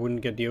I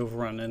wouldn't get the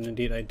overrun, and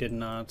indeed I did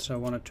not. So I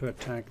wanted to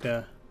attack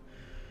the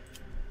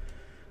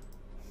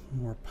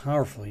more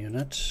powerful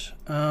unit.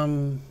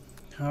 How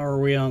are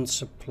we on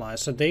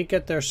supplies? So they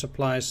get their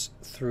supplies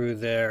through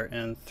there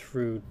and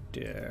through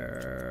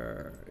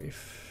there.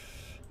 If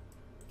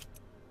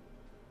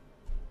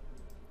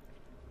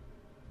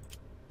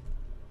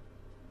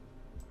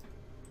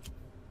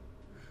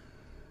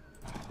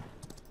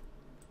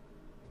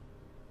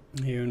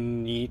you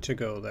need to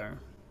go there.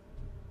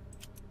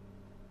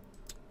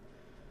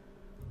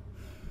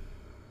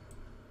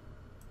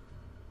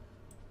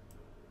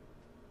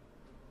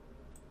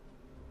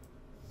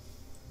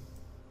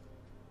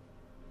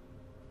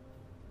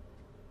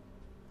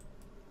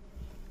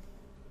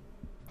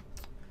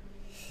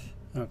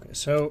 Okay,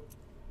 so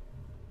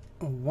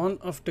one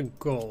of the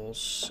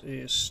goals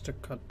is to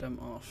cut them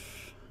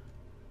off.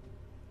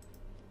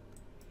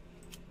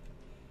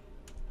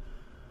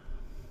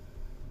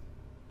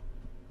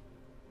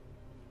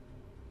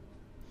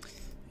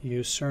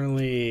 You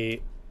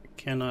certainly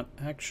cannot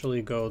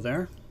actually go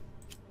there.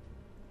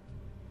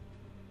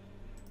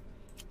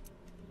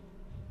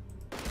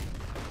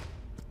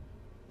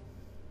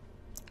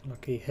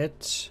 lucky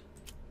hit,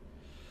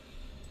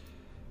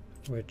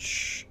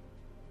 which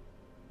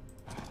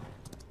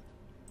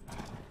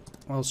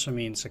also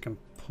means I can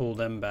pull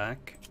them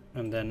back,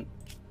 and then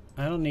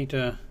I don't need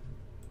to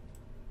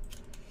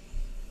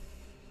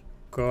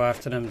go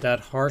after them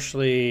that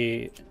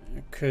harshly,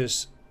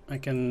 because I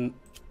can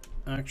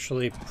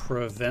actually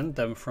prevent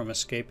them from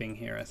escaping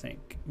here, I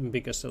think,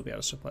 because they'll be out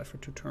of supply for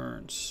 2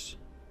 turns.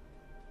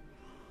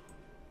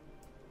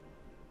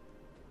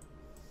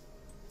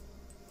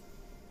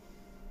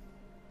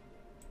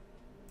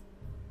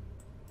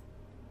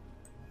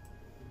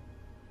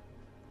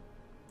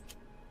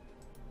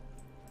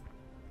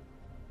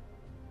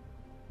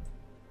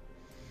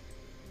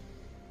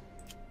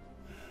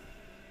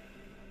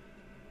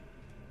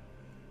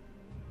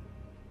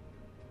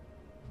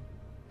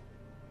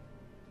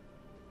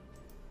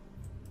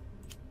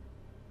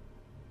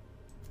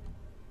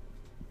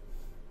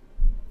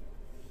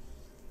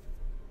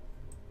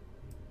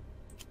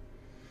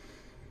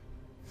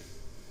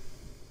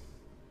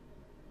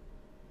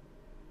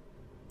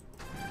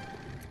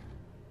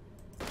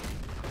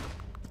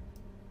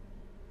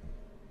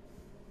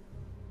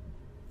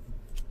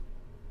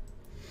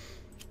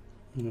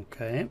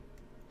 Okay.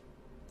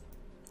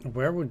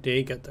 Where would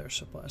they get their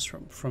supplies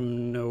from?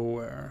 From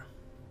nowhere.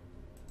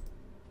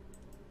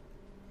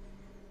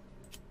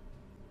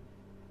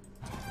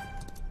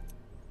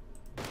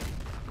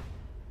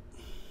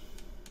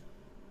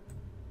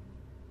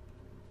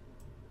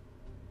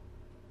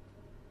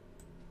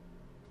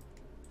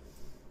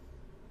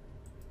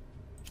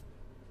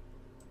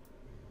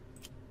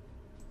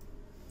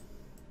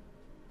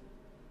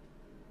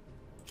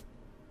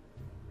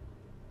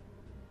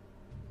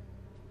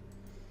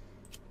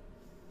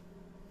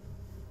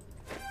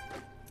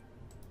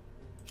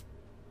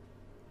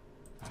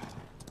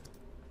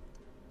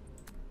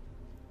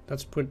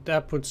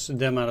 That puts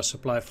them out of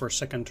supply for a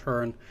second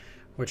turn,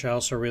 which I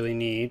also really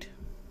need.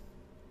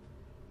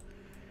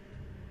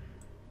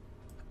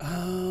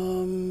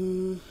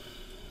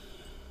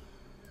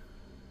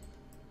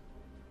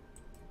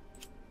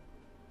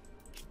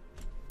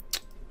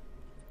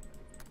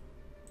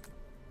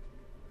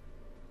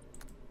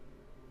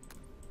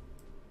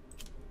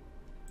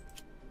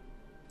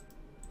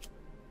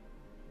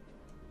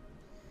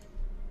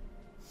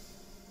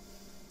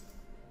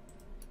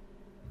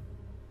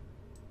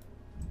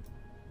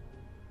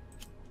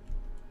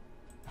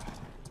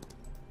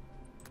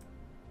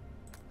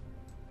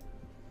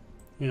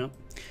 Yeah,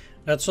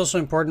 that's also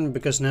important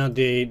because now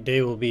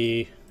they'll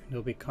be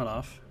cut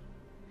off.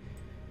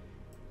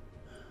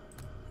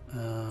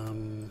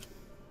 No,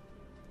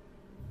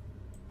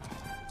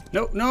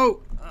 no,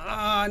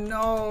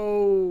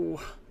 no.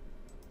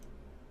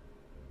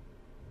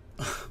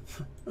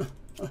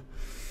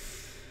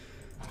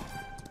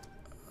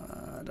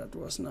 That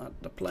was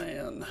not the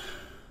plan.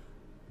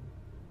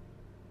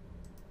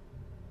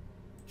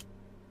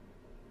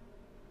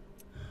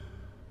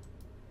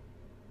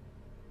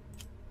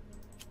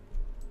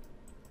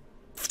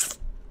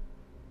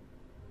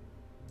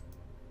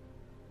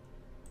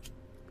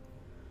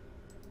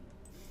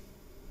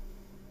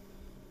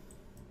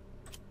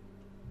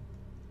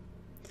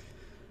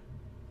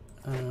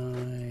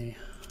 I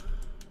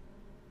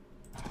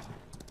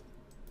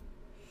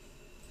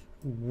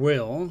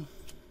will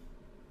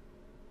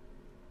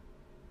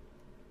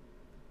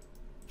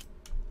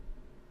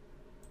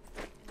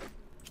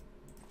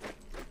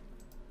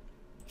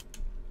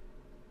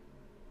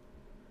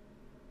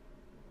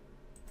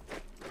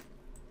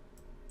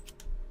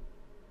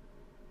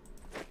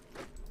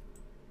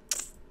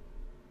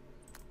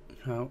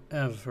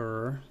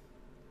however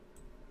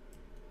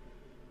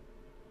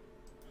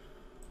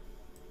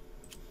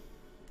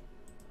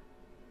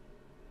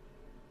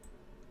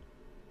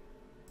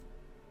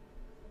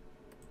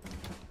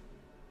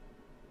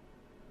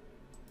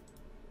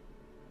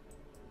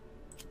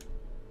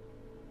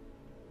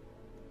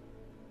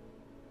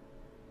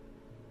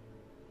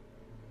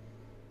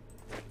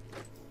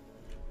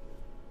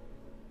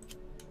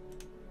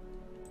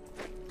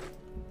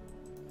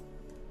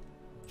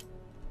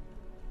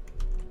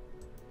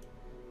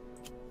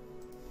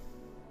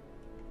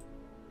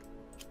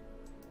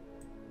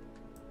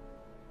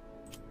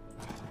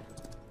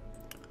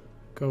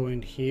go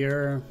in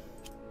here,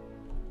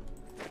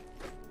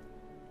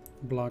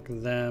 block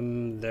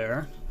them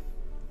there.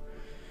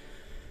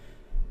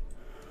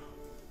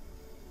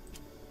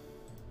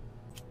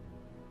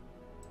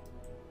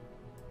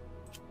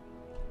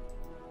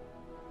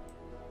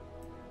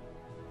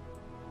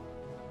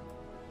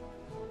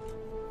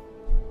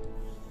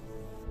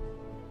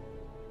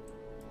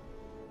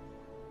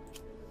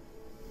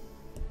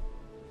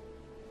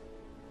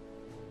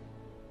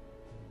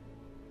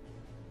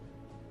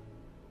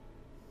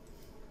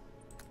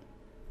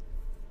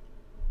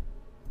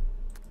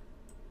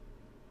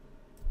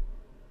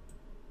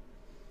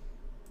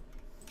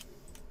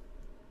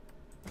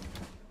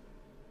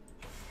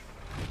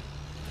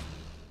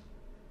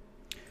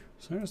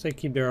 As long as they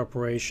keep their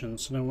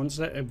operations, so then once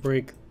I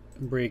break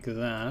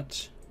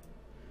that,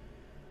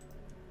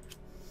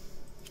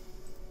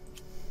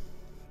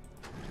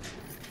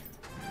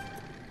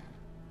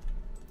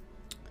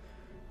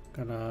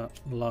 Gotta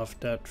love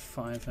that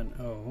 5 and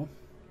 0.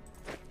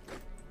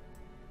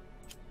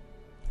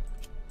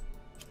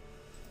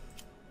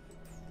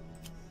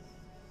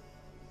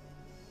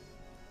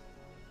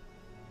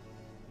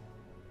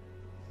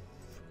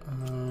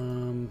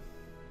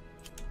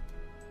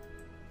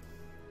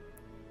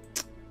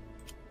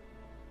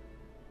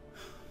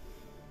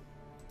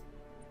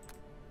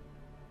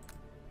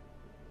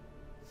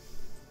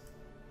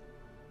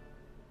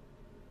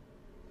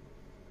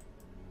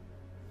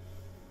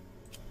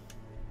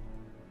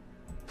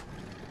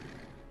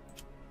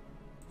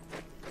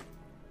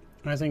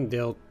 I think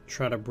they'll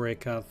try to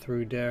break out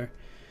through there.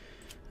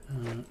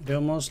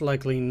 They'll most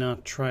likely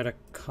not try to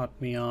cut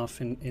me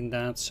off in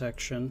that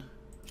section,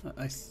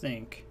 I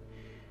think.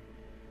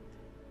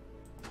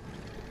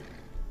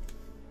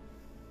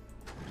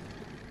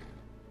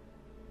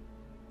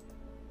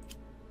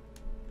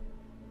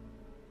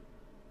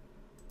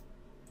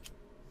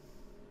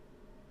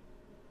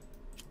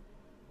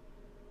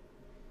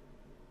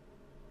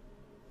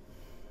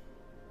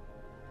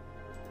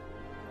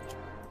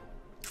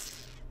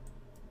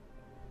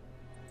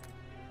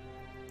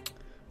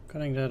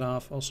 Cutting that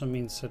off also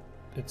means that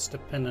it's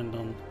dependent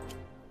on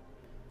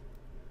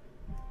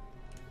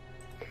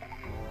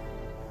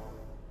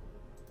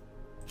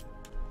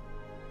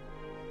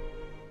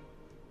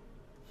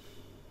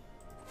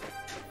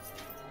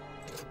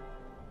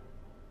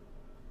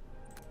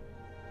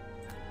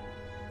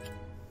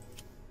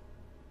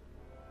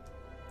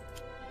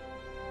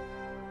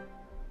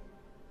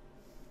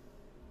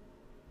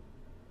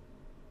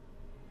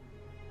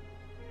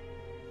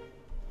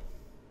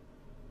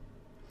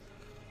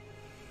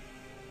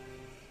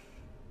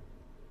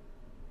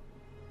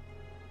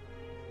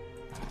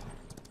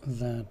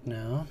that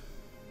now.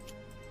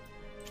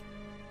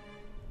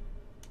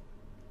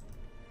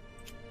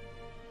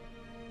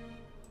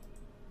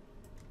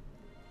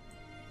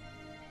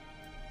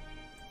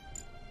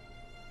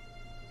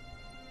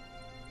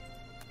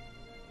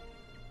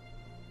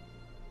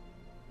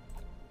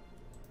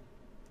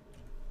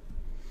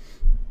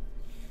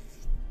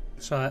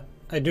 So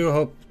I do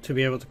hope to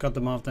be able to cut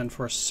them off then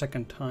for a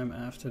second time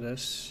after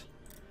this.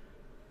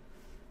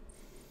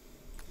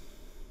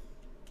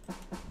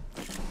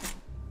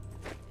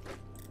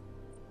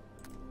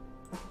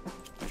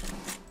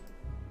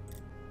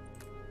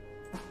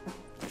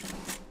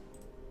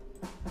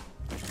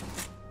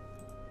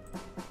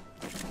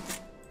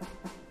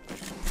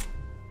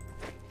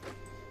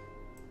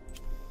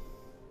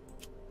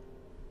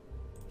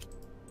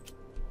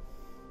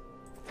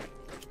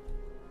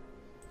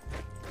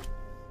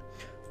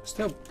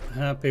 Still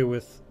happy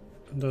with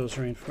those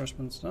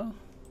reinforcements though.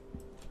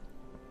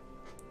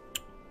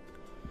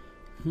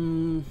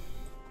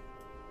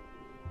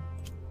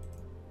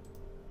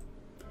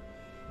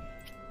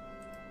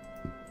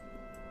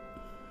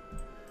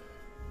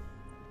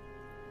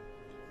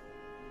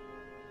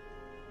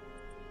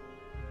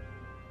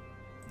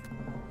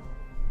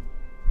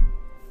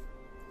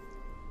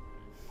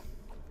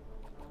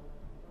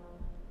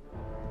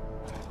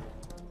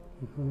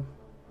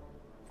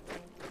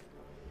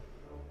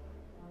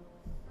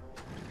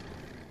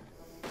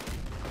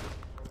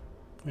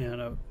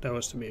 Yeah, that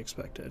was to be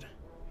expected.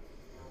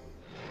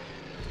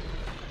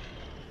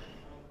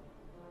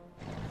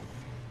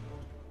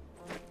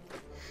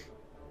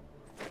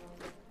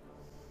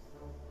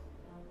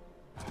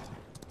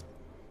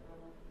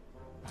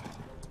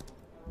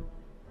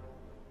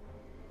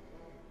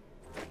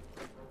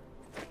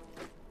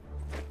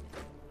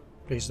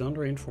 Please don't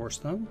reinforce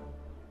them.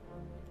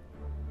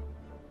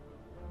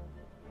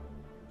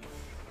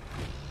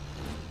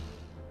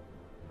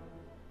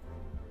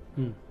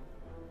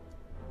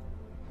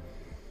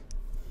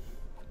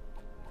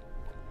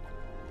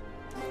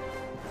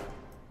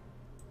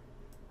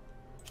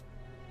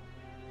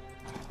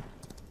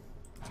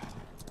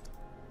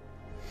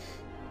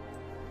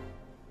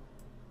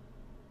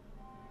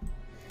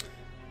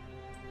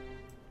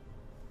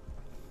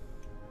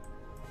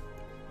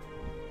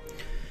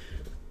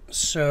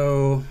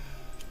 So,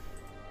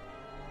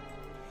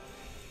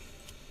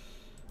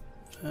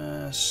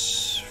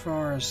 as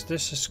far as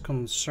this is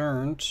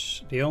concerned,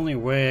 the only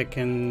way I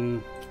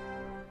can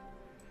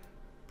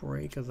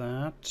break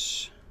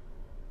that,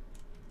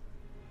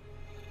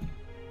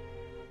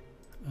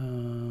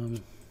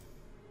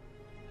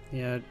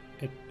 yeah,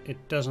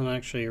 it doesn't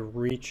actually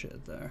reach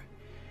it there.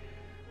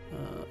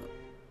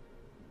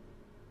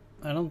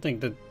 I don't think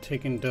that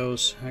taking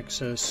those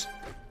hexes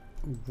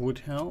would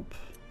help.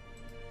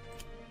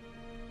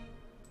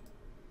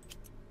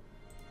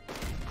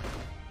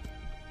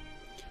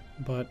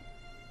 But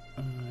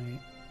I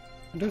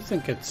do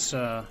think it's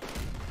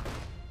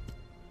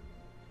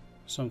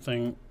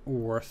something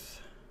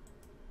worth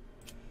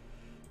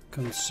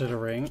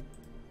considering.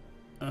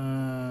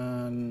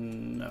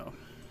 No.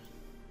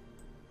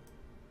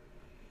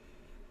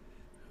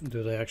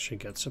 Do they actually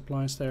get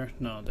supplies there?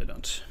 No, they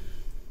don't.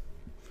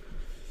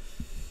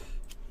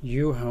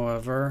 You,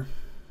 however,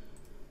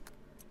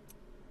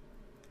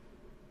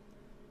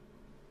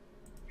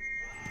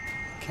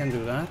 can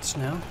do that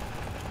now.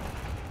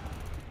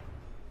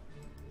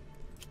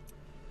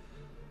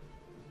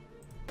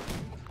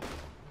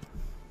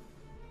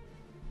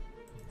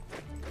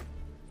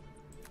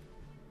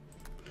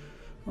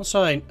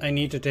 Also, I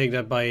need to take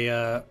that by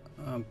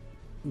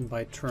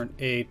turn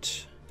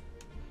 8.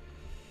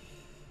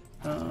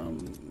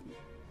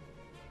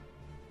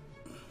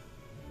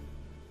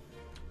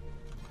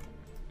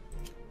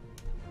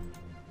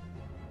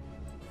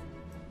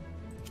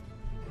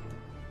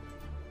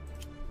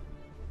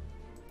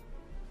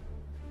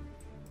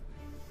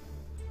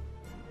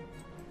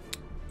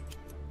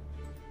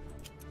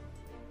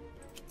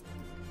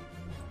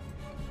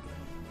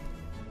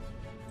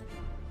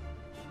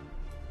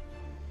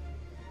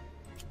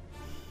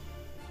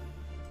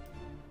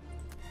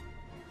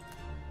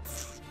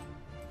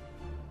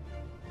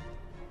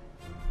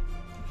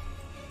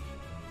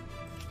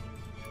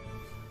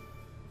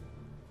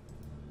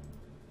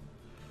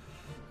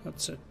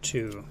 That's a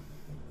 2.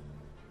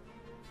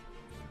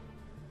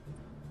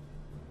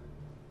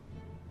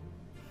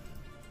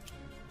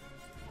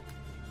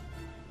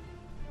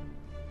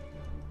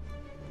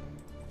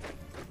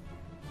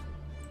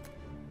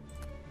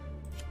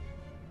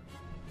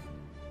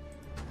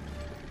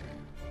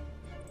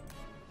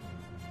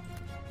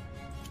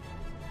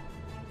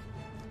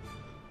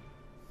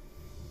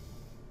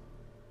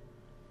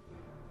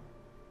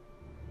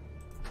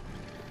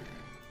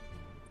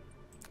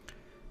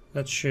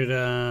 That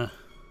should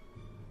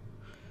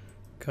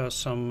cause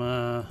some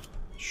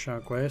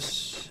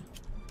shockwaves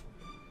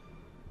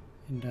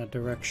in that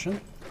direction.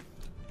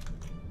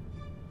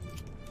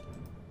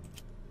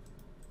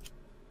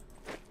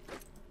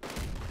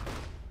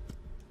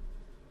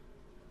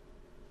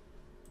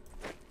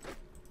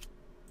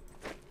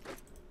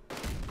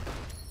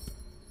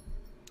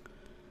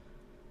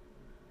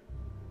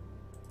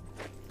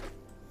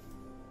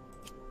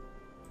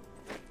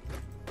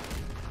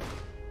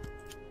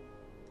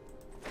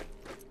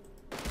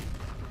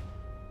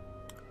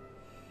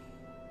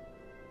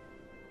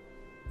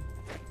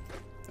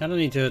 I don't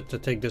need to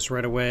take this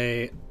right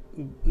away.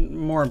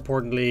 More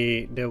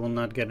importantly, they will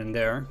not get in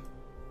there.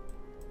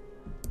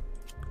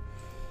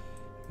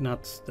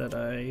 Not that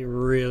I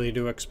really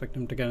do expect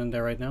them to get in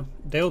there right now.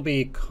 They'll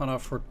be cut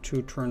off for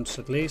 2 turns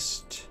at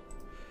least.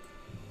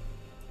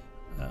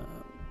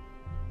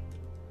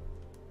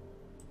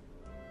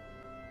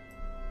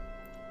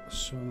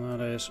 So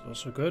that is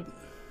also good.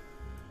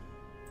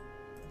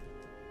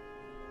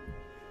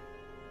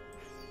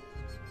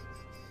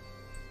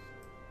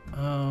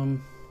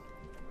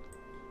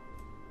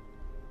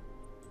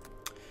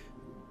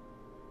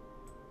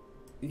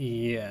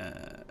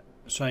 Yeah,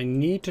 so I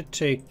need to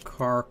take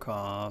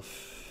Kharkov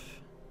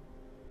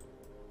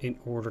in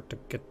order to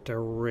get the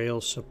rail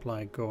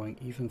supply going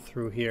even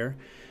through here.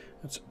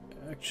 Let's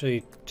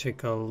actually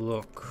take a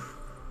look.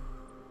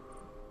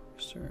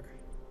 Sir.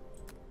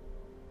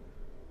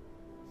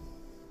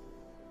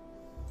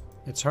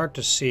 It's hard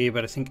to see,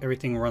 but I think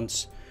everything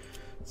runs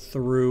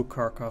through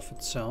Kharkov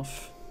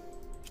itself.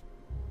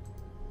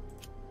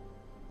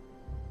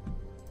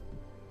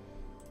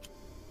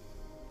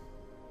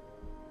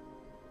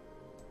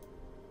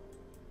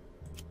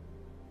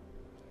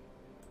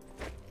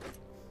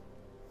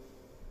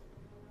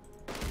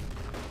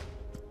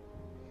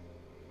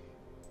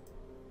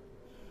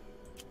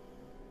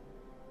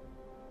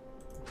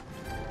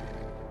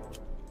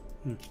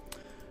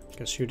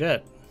 Guess you're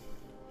dead.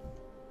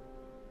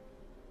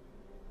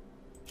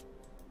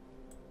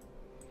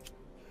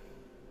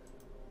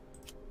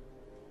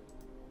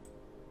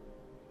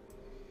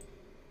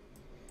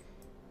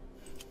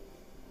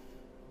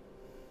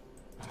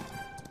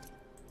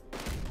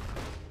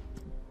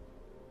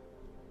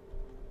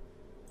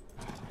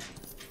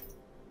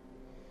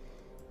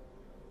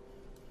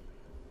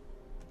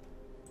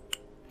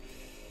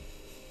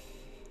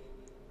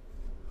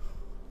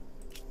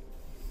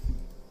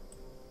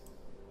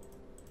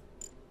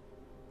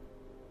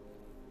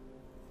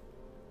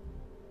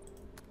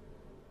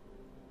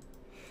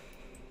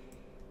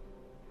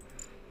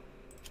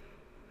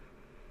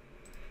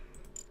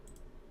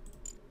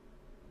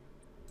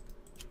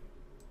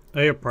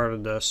 They are part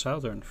of the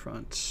southern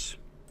front.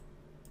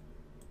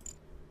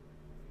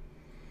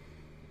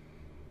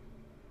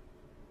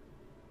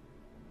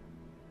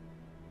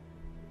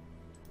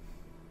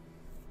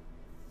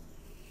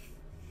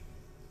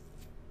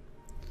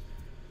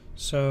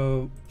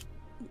 So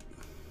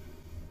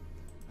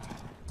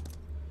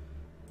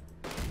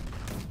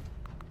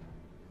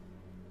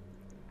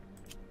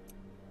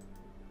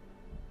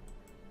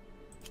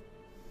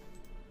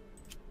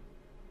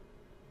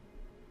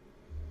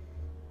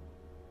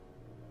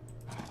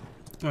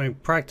I mean,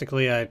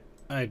 practically, I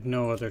had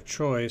no other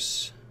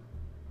choice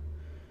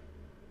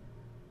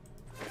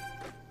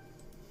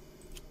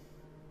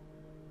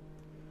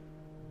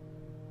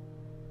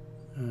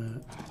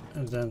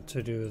than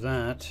to do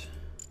that.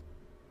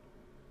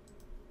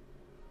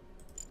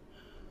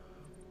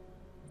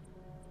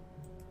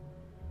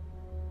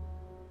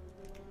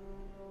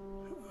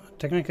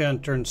 Technically, on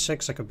turn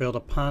 6, I could build a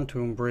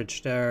pontoon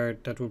bridge there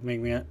that would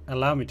make me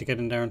allow me to get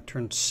in there on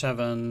turn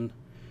 7,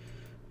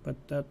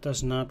 but that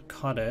does not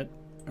cut it.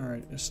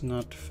 Or it's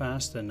not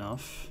fast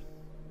enough.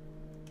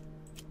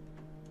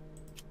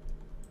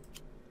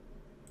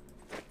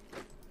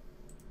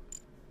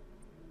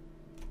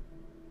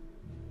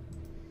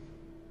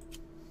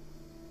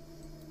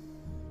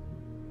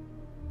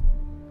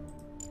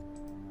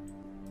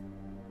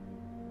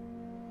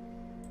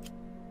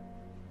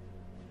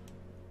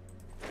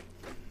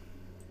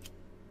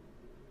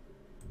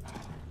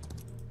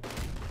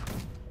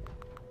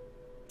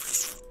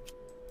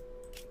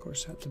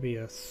 course had to be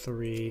a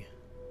 3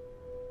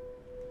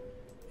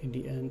 in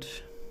the end.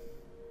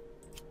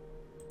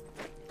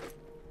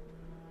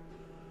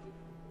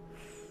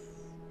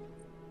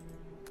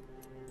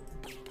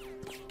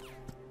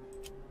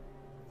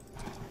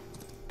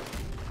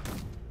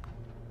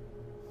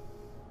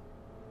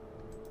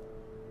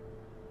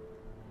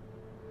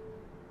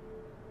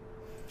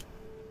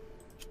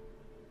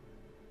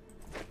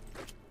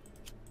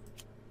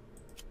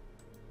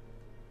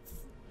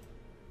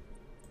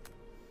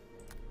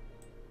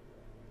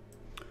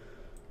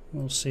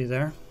 We'll see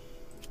there.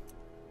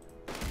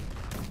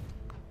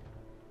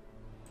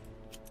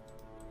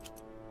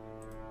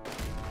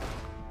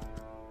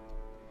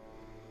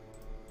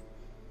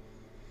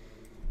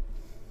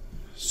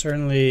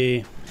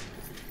 Certainly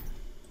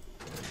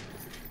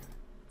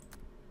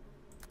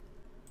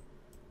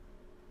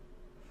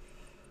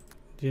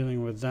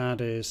dealing with that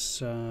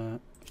is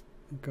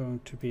going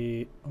to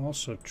be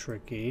also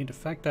tricky. The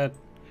fact that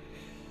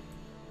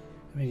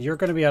I mean, you're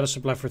going to be out of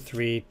supply for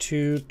 3,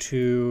 2,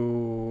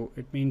 2.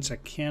 It means I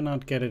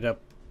cannot get it up.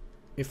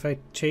 If I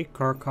take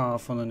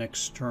Kharkov on the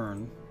next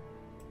turn,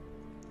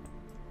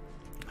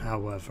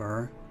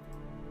 however,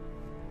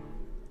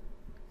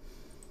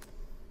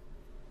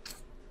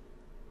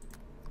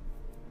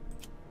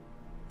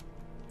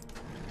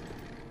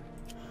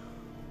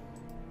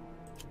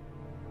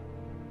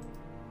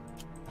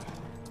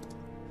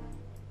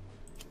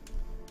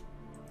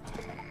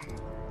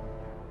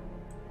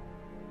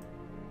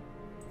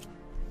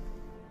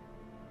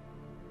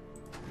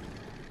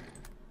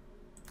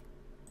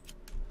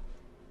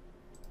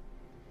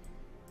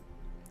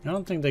 I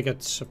don't think they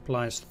get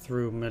supplies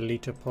through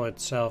Melitopol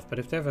itself, but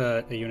if they have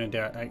a unit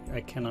there,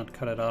 I cannot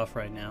cut it off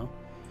right now.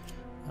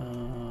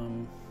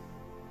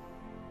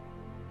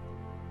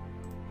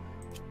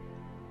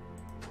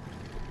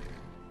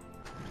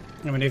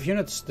 I mean, if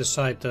units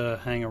decide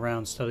to hang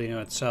around Stalin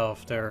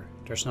itself,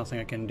 there's nothing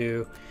I can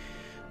do.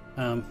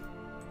 I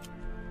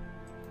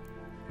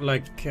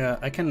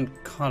can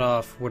cut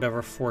off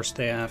whatever force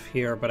they have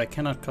here, but I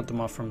cannot cut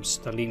them off from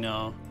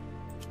Stalino.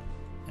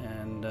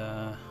 And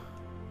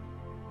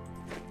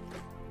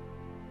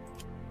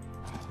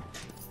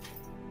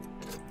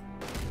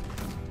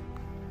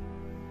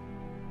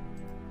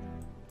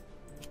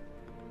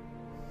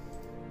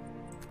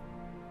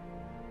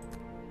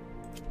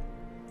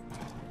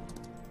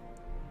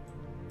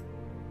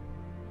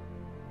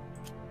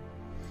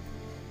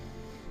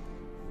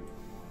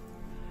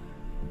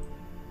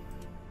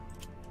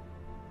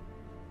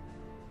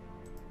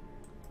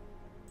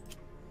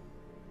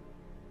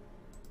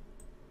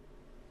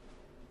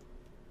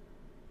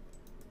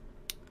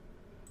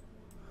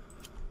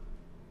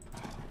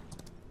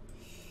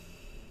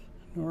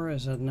nor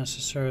is that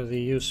necessarily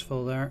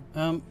useful there.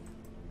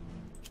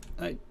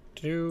 I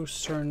do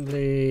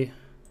certainly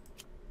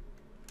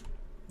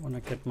want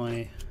to get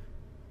my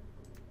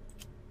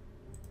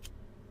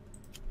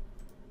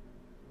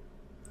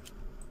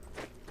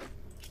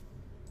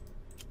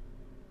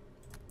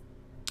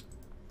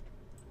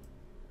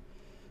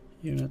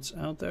units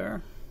out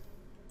there.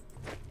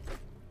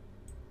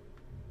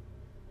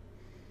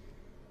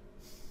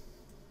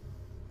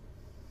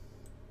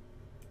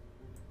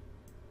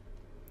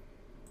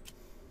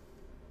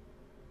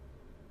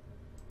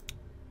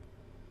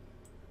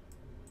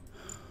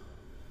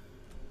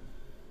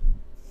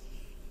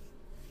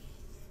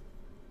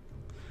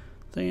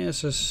 Thing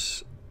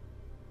is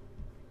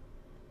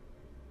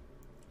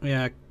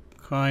yeah, I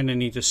kind of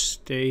need to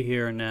stay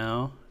here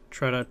now,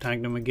 try to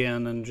attack them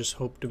again, and just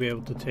hope to be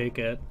able to take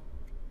it.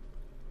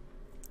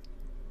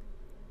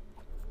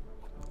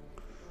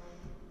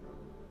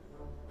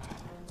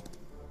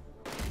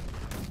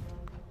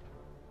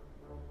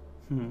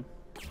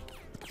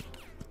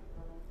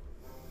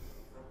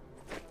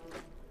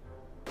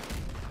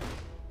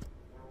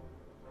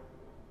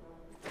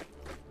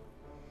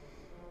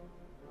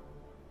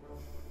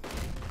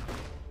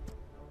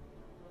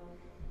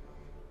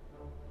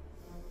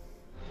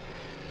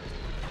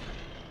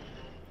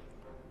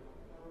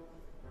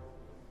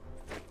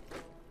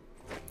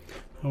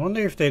 I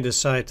wonder if they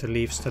decide to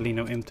leave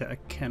Stalino empty. I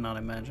cannot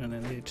imagine,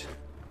 indeed.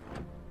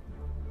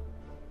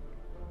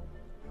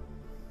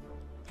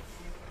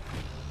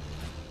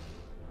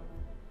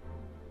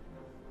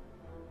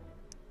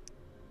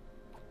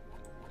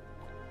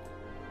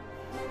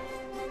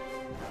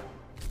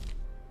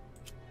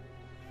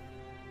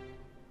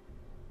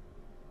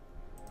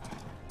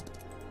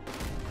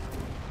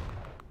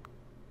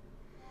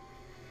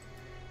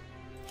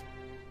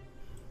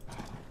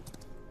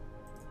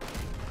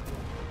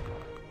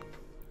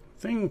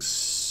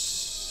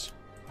 Things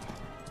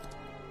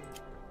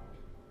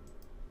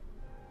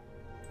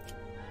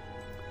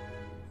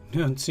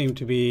don't seem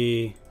to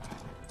be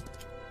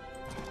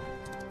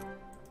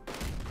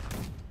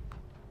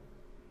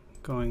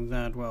going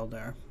that well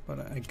there, but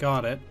I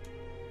got it.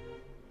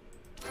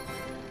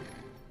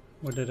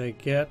 What did I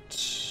get?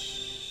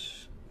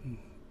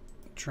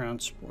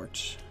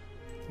 Transport.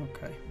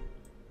 Okay.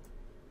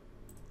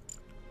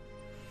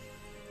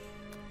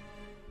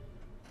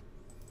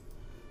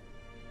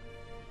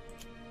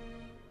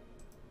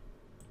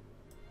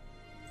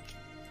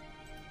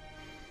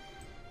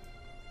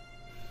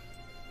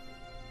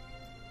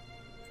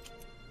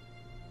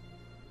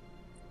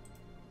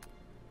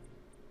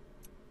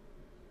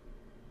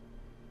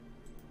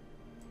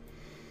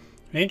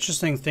 The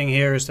interesting thing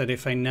here is that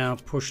if I now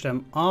push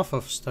them off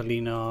of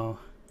Stalino,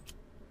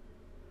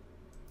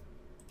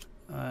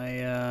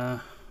 I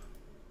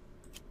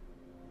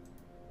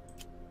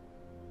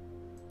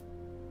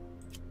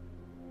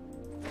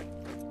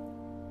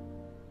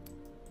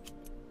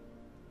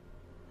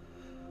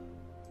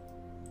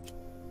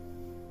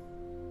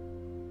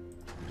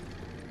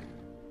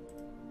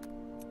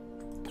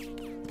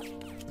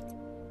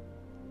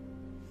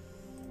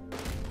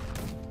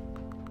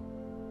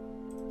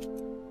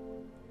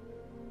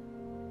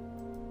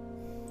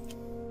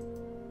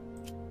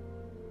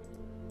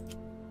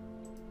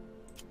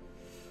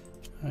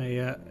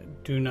 'I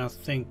do not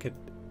think it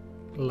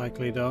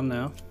likely though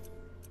now.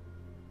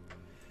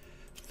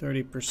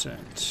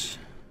 30%.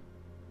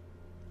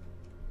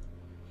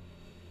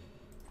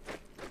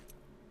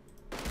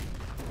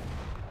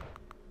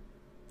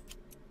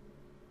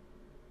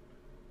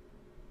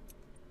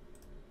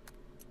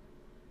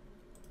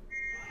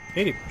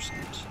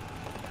 %.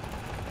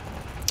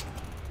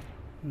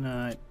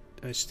 No,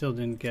 I still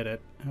didn't get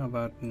it. How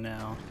about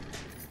now?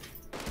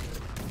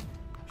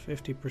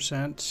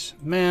 50%.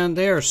 Man,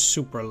 they are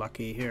super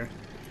lucky here.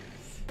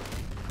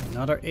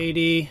 Another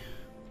 80.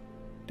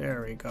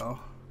 There we go.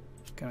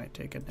 Can I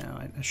take it now?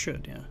 I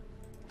should, yeah.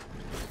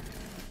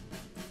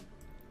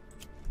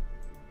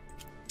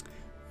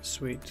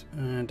 Sweet.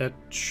 That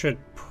should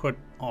put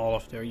all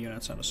of their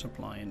units out of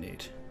supply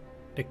indeed.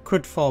 They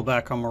could fall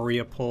back on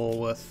Mariupol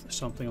with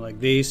something like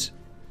these.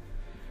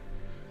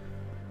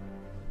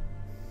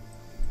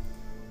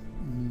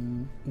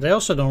 They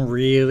also don't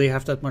really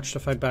have that much to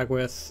fight back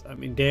with. I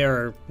mean, they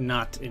are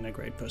not in a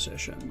great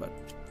position, but...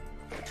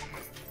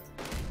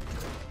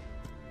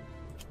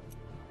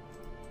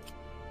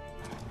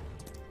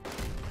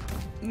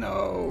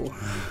 No!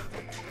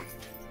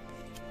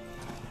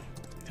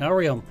 How are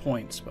we on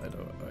points, by the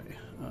way?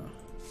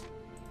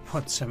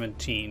 What,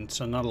 17,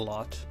 so not a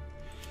lot.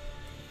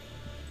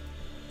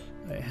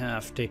 I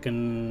have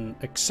taken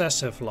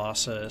excessive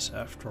losses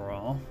after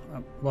all.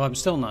 Well, I'm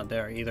still not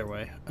there either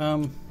way.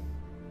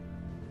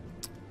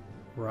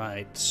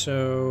 Right,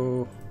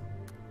 so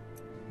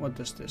what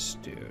does this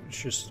do?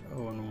 It's just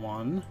 0 and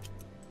 1,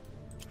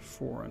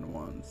 4 and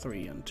 1,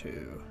 3 and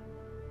 2.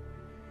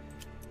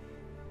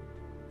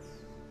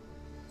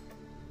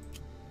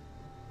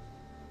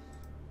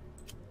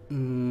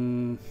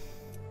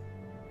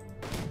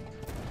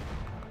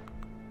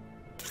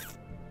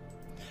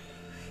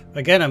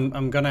 Again,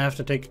 I'm gonna have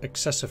to take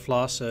excessive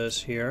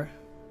losses here.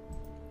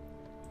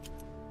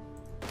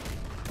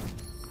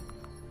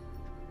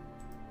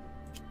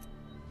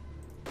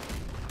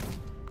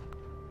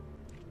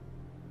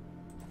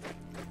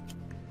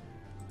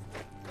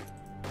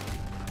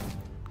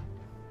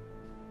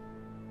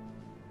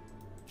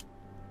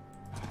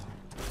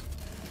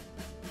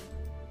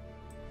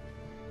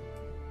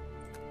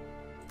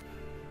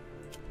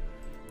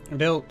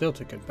 They'll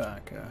take it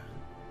back.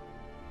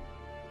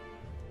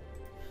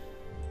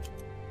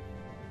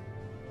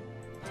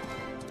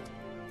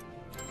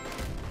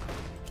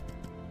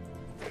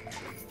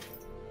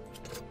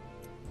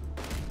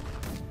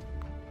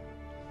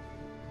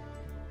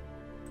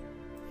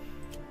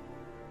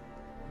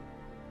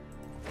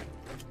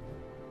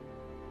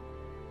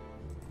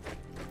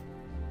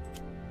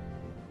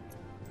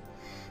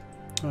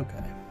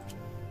 Okay.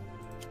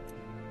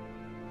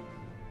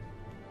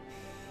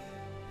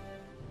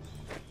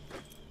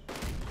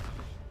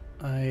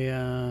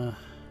 I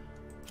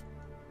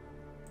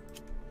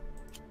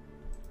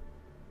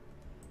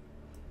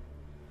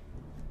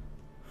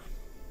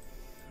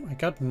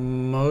got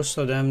most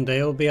of them.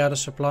 They'll be out of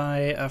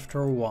supply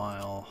after a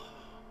while.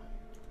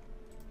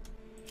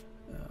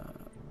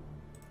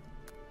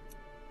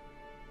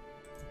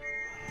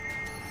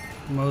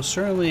 Most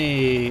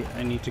certainly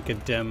I need to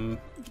get them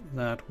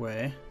that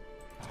way.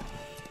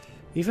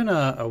 Even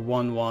a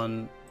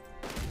 1-1.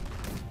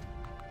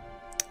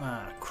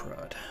 Ah,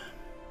 crud.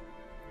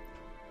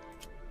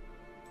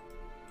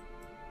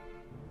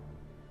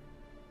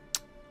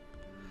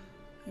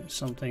 It's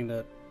something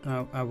that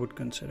I would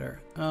consider.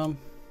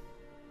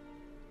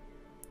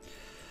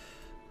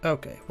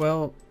 Okay,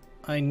 well,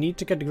 I need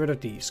to get rid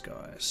of these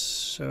guys,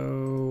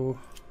 so...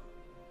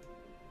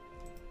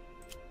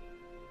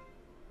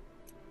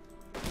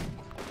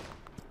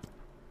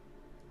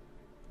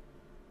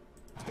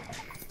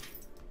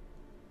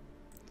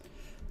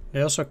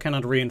 They also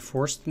cannot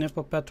reinforce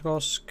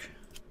Dnipropetrovsk.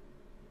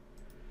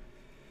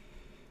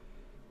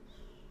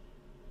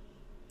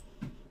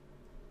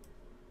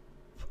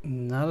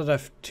 Now that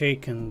I've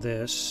taken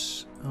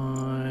this,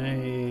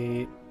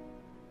 I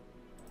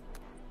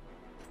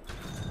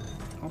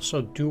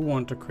also do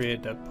want to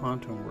create that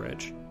pontoon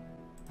bridge.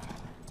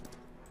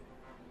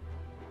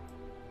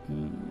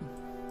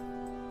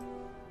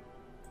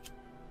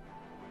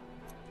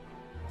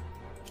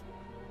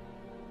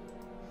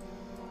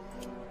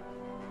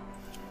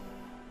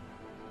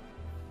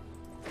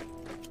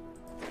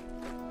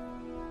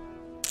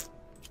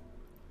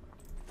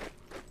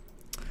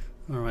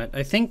 Alright,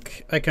 I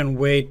think I can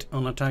wait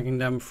on attacking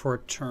them for a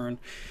turn.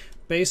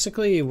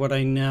 basically what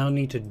I now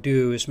need to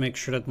do is make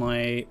sure that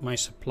my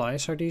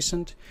supplies are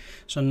decent.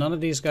 So none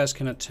of these guys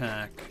can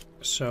attack.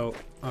 So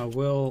I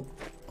will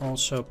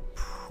also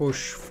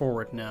push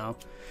forward now.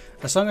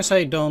 As long as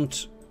I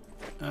don't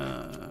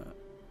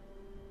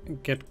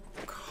get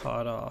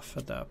caught off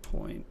at that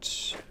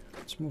point.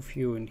 Let's move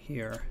you in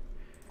here.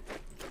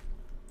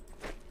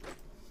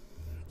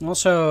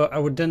 Also, I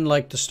would then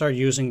like to start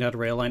using that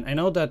rail line. I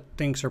know that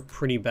things are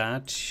pretty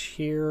bad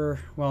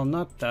here. Well,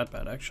 not that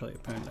bad actually,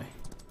 apparently.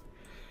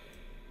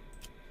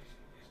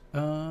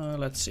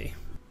 Let's see.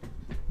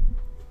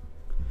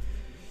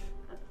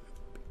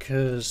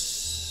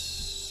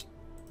 Because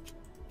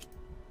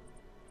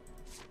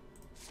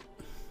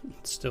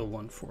it's still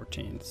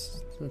 114.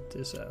 It's a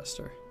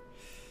disaster.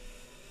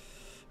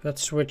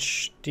 Let's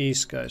switch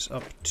these guys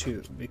up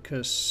too,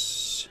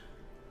 because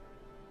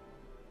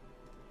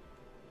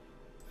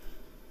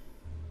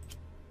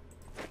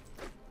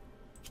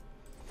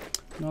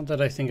not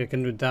that I think I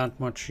can do that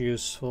much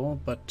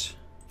useful, but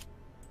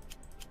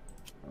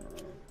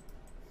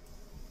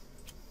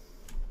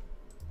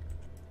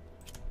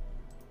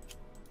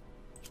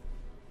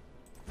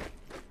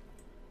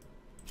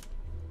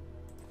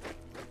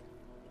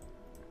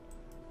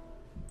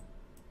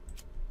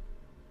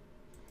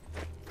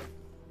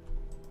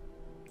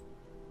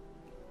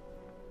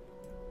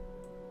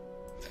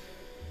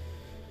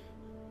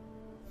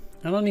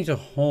I don't need to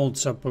hold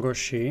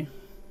Zaporozhye.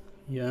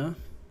 Yeah.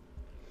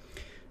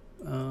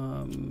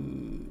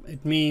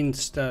 It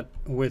means that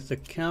with the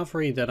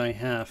cavalry that I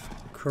have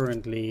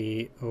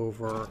currently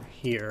over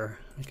here,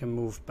 I can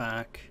move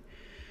back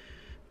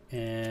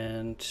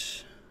and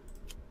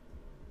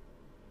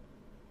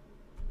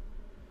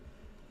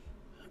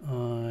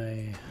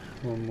I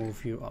will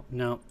move you up.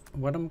 Now,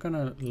 what I'm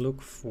gonna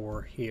look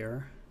for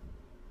here,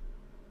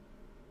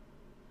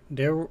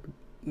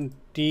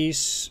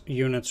 these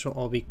units will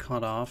all be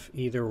cut off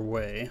either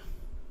way.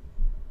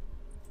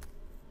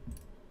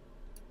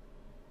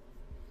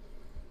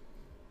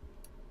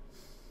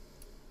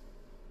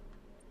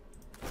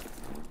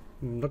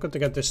 Looking to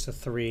get this to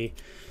 3.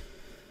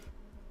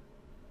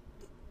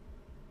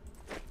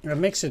 That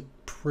makes it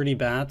pretty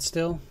bad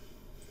still.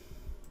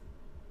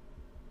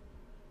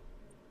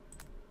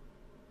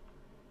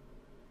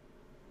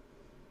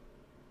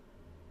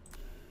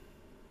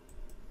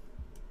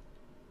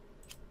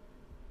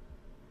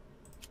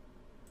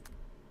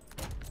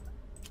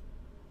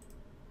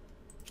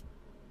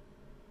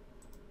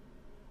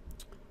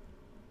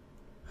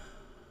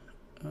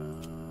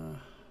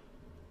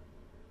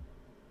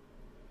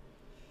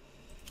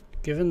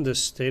 Given the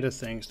state of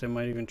things, they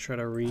might even try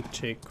to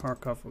retake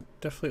Kharkov.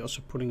 Definitely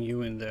also putting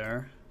you in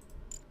there.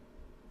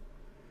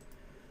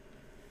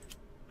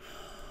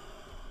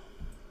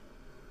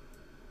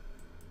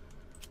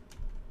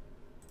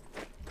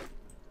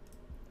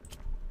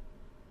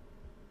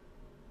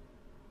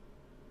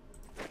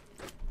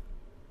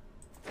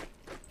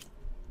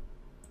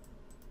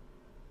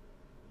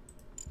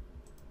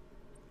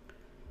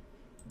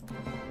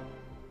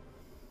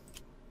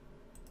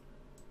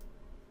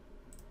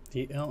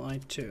 The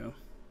Li2.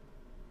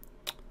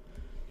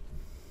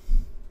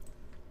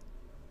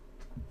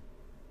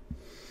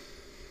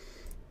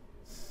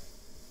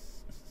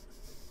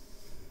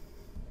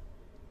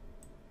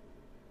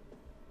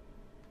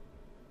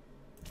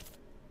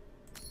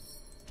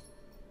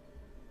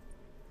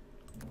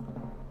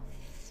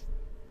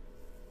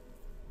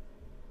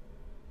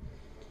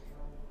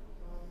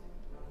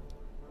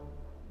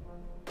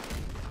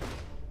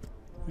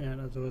 Yeah,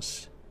 that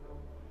was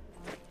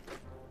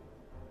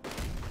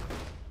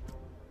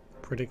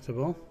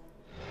predictable.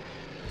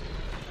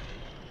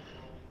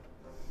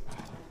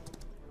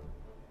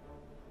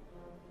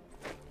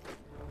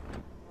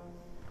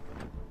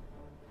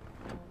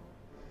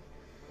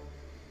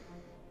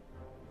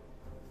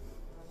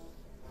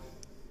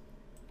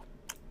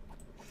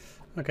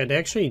 Okay, they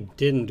actually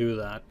didn't do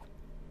that.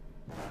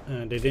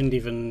 They didn't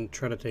even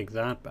try to take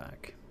that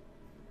back.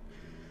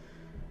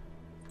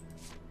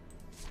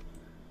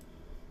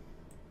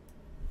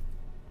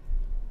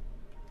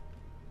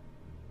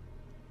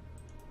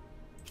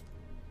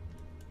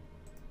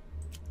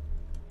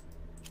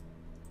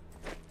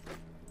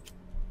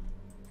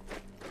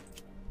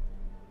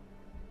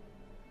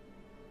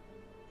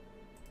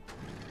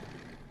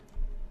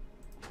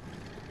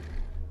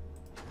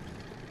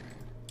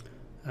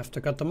 Have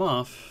to cut them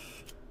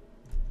off.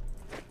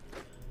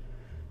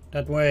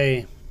 That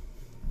way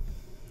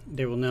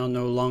they will now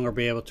no longer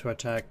be able to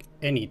attack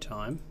any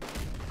time.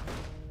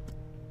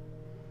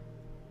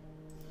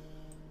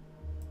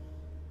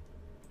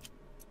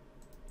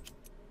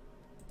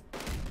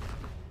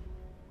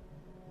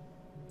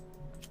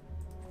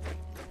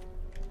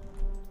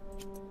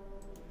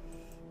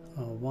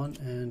 One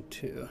and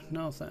two.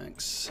 No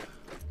thanks.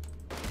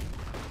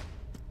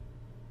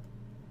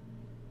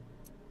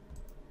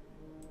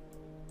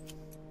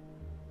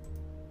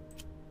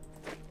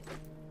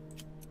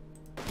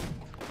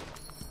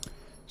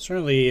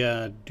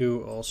 Certainly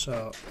do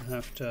also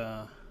have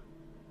to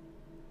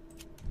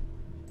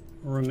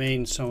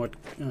remain somewhat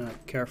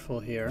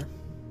careful here.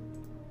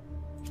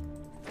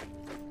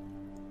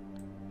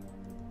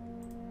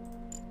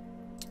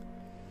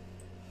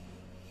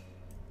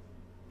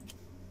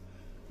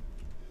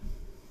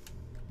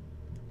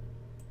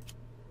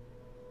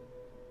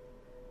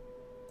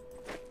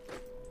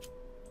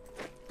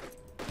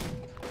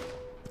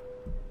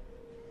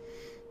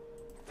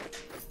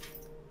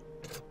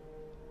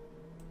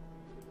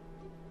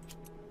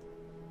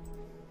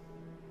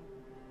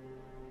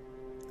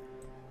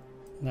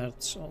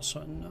 That's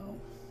also a no.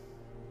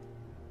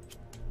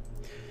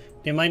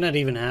 They might not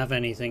even have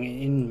anything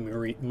in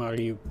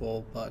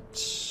Mariupol,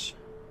 but...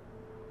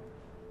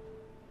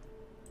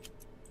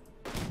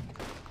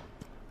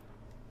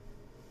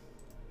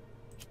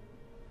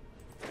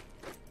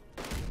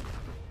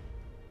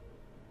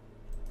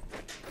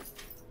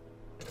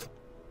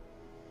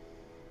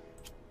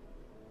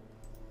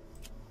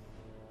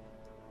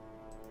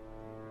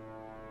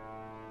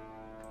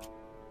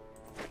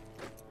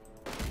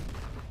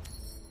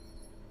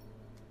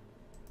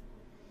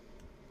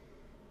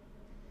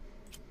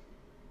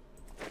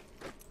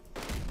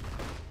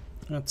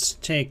 Let's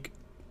take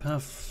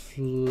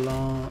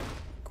Pavlograd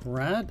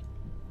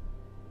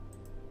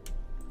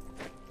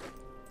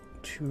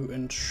to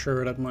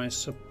ensure that my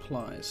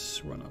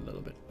supplies run a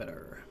little bit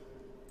better.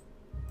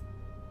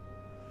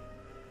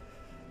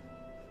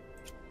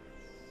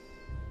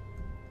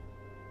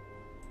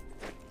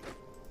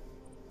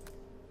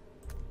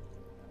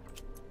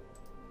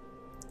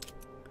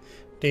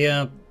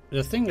 The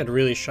thing that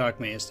really shocked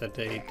me is that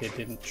they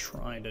didn't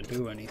try to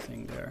do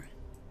anything there.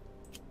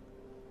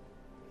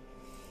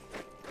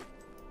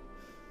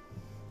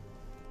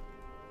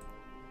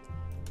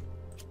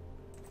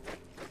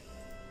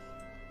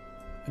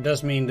 It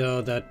does mean,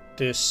 though, that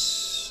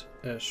this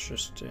is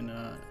just in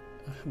a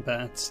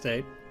bad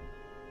state.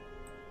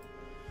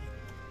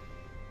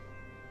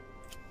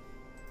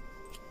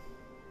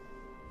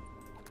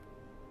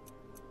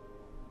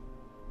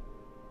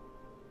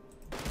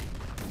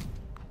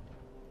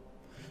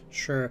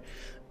 Sure.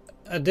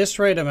 At this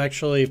rate, I'm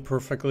actually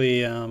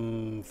perfectly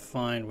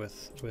fine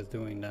with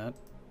doing that.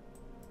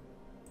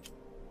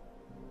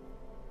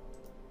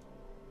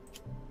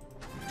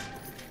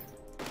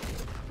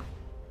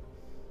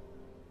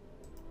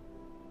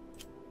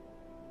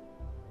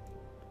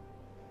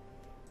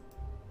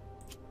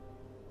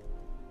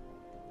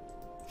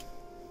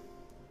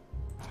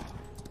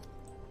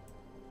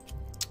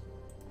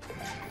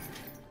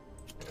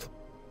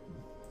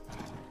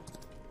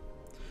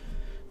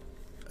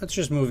 Let's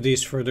just move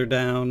these further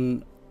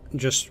down,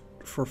 just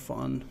for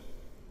fun.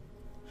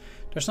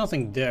 There's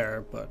nothing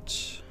there,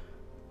 but...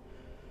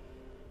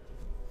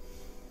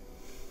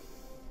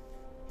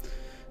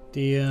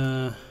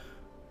 The,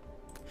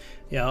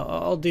 yeah,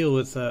 I'll deal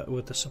with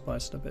the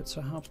supplies a bit. So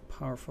how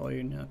powerful are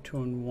you now? 2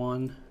 and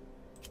 1.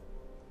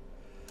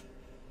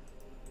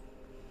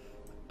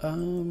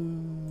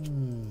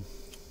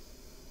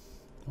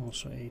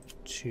 Also a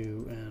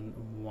 2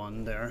 and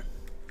 1 there.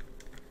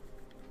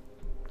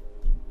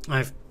 I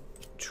have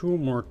 2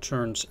 more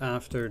turns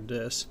after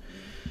this,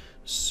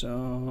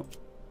 so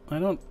I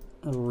don't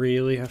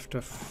really have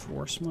to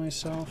force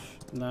myself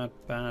that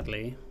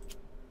badly.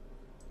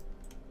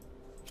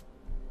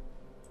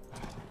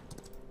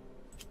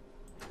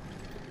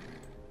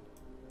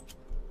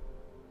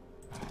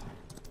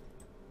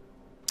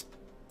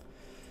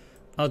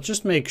 I'll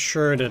just make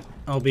sure that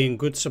I'll be in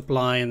good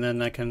supply, and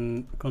then I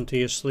can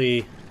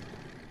continuously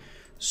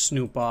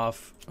snoop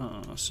off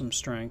some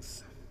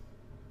strength.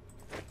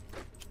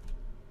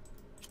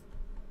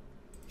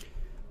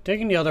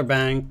 Taking the other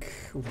bank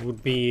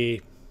would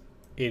be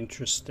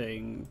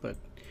interesting, but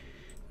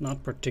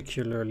not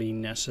particularly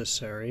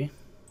necessary.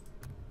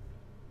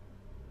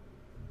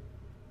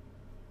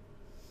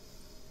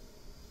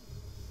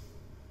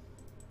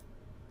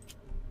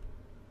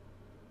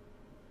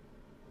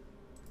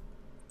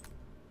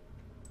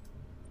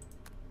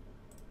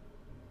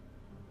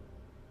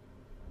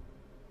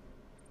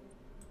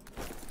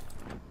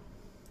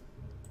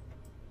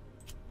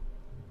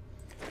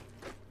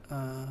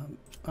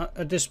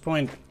 At this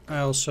point, I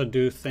also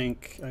do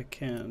think I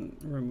can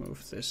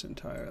remove this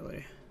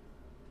entirely.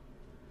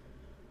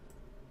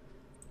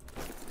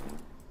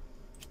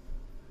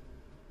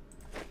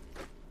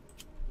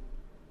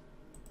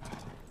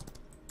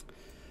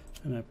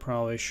 And I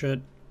probably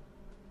should.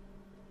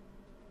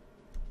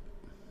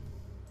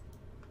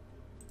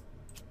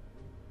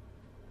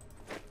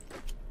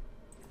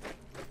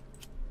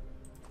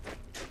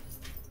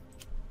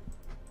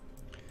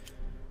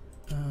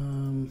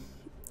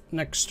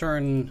 Next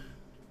turn,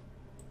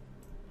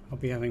 I'll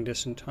be having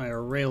this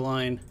entire rail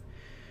line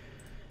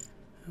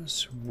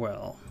as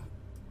well.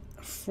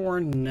 For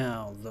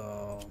now,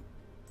 though,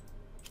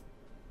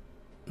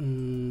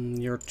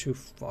 you're too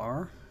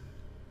far.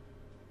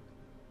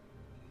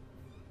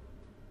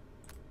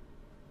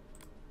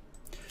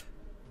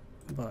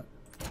 But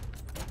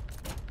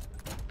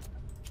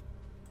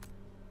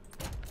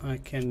I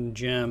can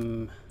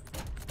gem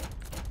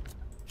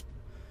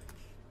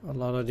a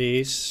lot of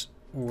these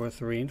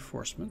with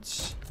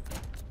reinforcements.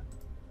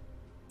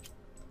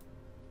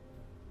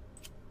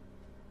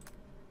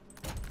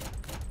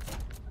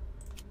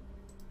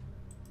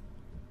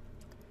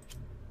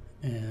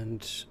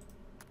 And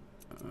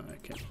I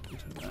can do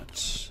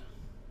that.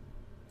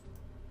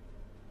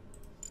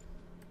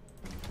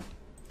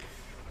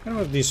 I'm gonna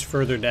move these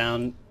further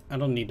down. I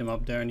don't need them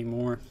up there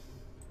anymore.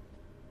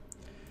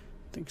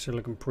 Things are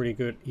looking pretty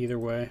good either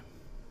way.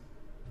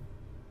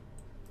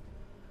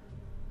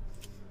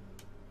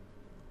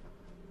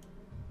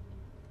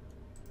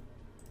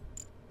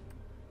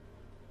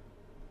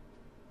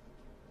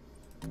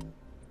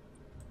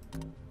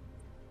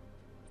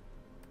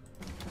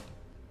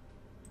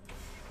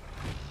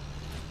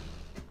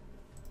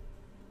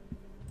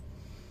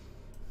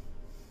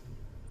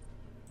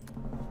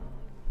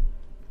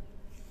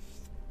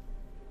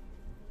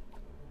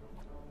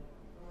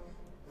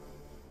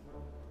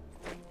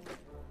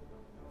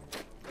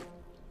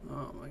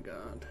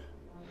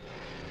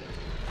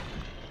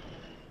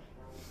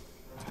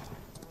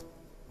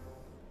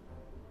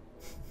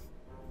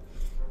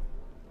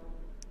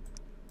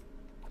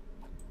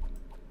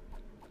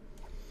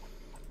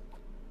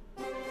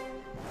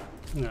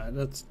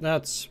 No,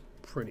 that's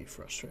pretty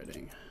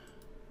frustrating.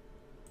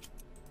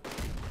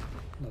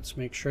 Let's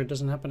make sure it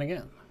doesn't happen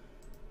again.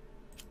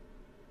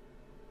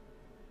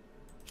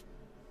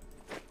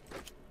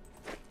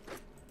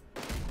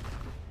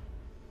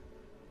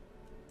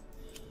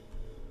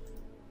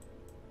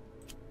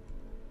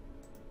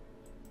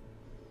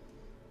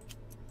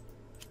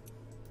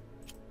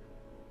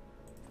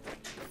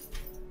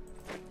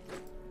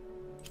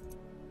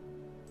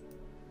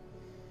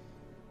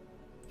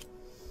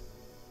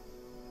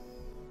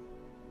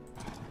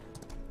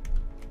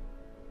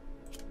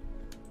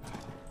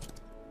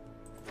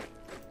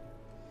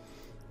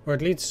 Or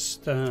at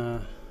least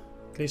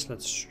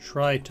let's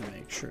try to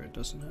make sure it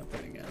doesn't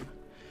happen again.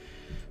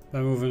 By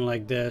moving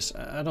like this,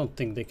 I don't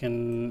think they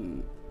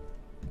can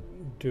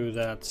do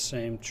that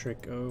same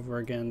trick over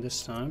again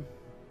this time.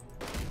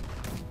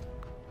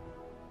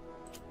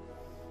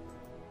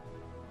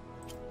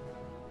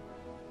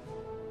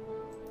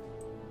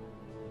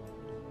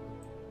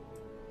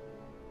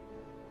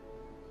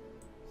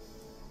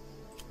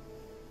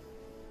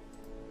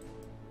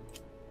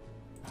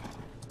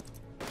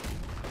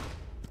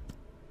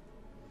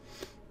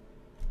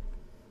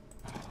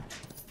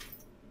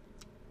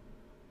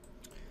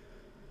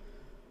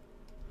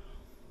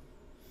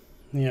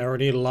 Yeah, I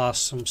already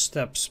lost some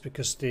steps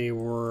because they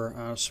were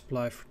out of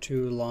supply for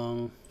too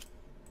long.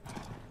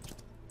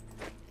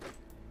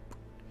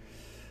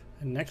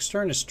 And next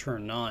turn is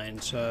turn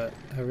 9, so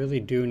I really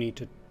do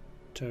need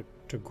to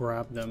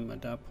grab them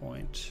at that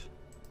point.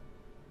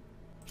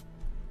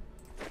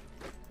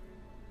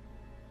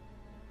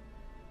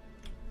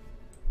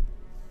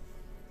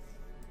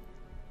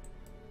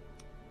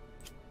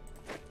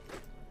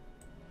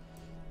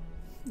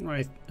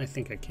 I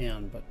think I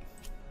can, but...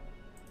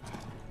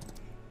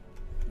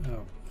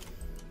 Oh.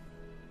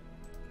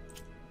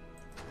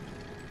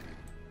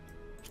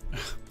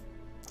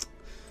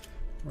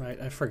 Right,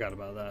 I forgot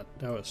about that.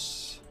 That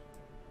was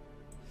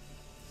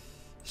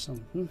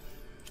something.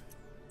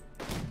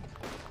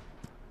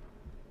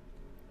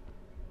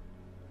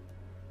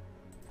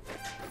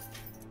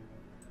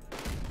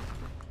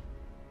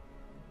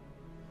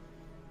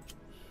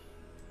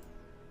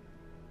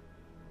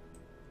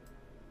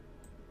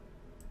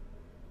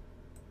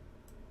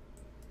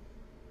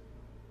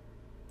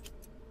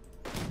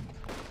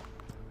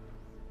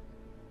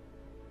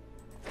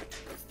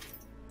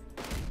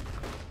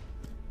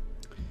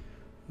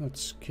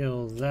 Let's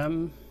kill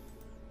them.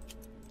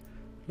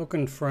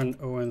 Looking for an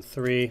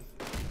 0-3.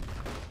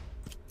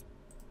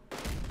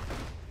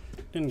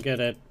 Didn't get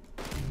it,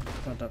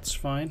 but that's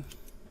fine.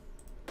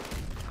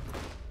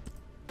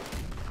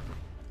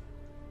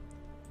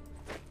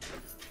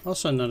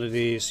 Also, none of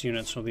these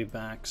units will be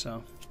back,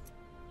 so...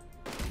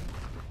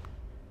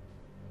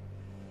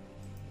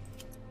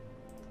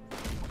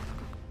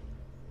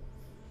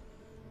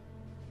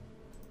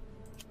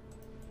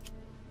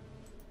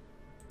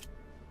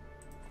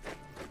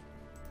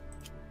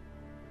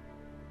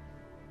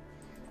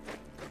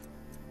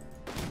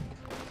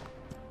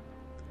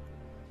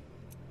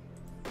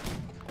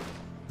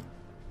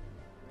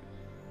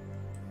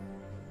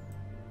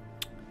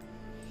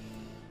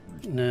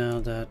 Now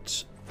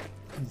that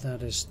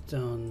that is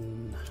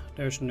done,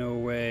 there's no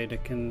way they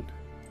can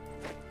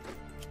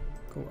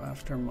go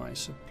after my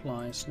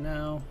supplies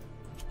now.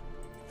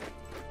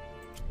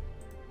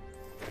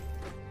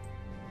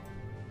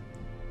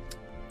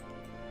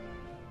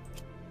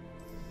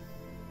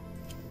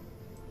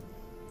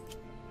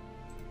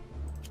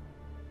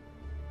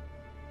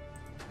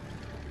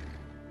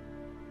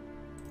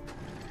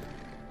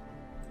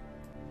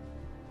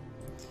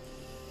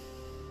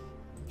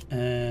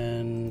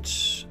 And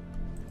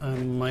I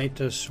might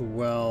as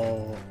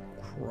well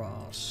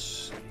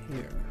cross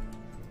here.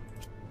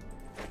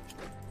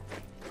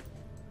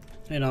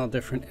 In all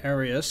different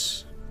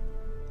areas.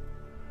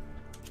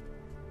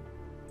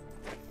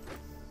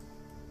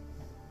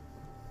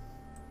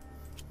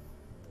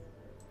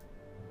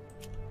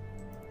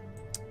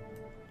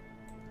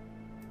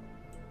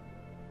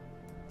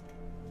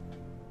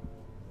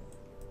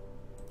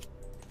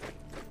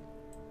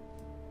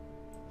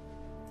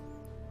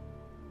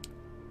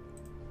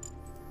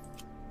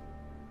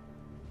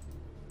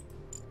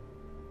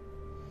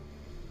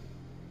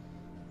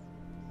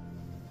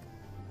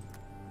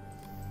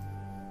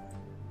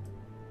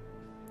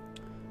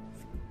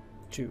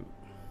 Two.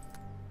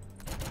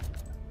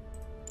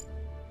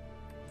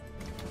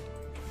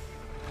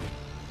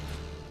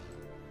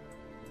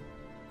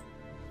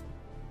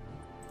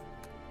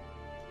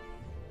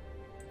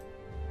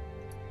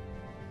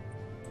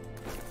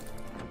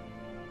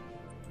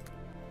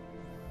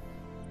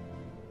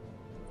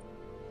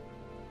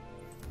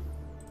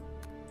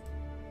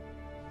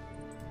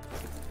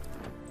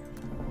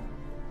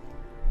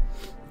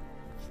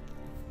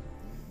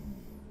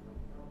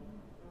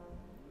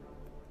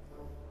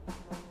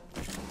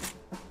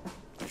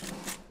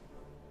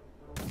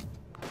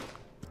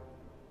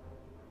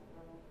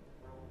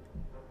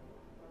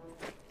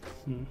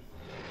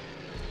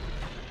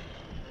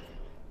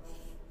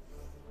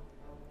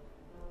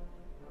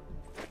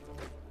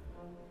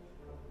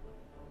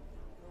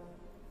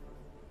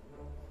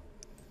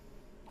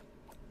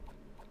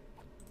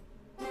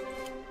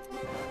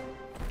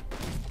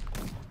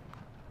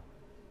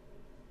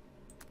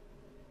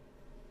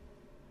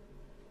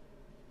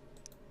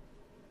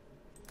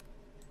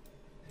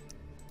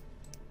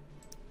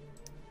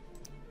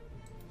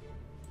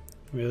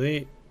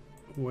 Really?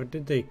 What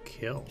did they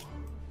kill?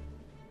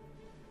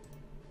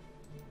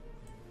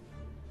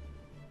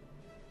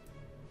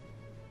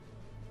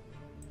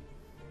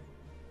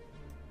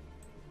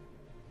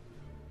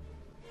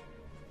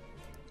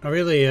 I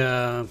really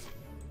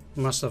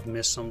must have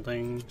missed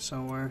something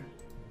somewhere.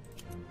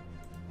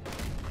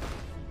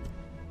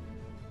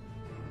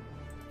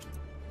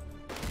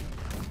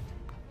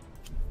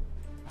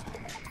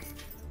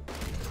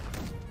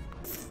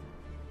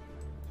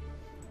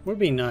 Would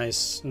be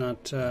nice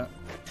not to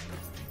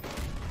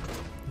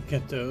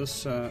get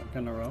those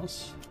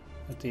generals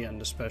at the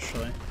end,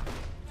 especially.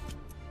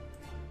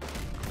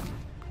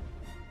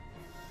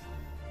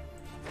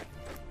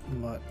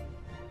 But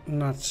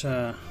not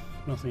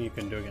nothing you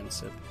can do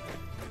against it.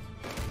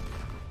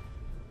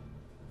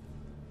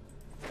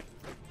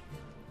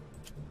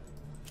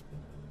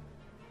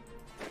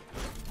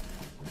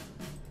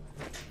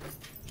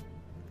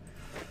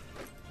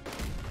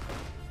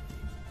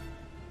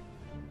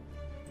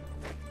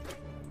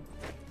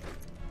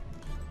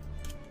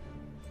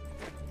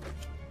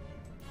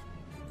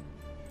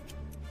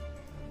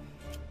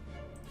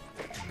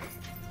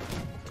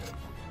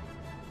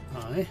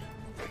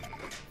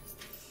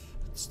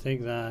 Let's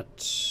take that.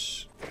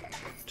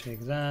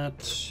 Take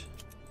that.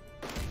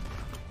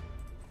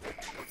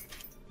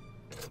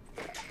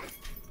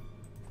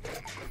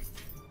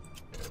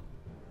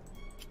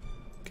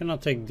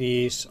 Cannot take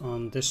these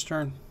on this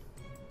turn.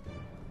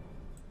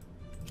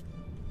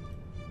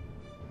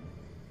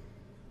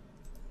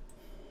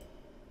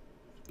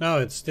 No,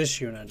 it's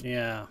this unit,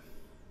 yeah.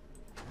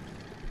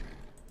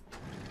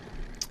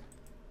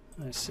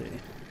 I see.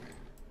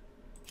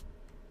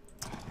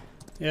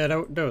 Yeah,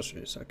 that was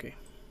really sucky.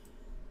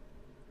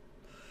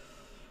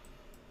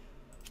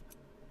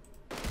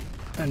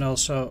 And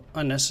also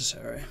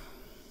unnecessary.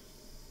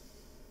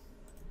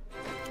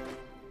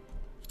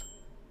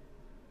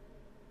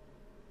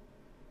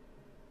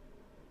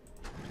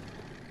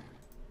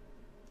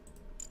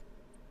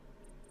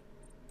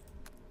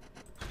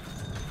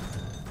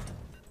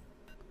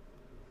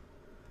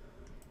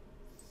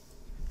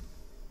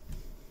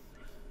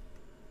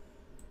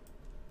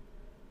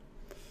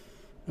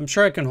 I'm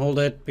sure I can hold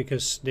it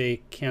because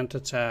they can't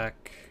attack.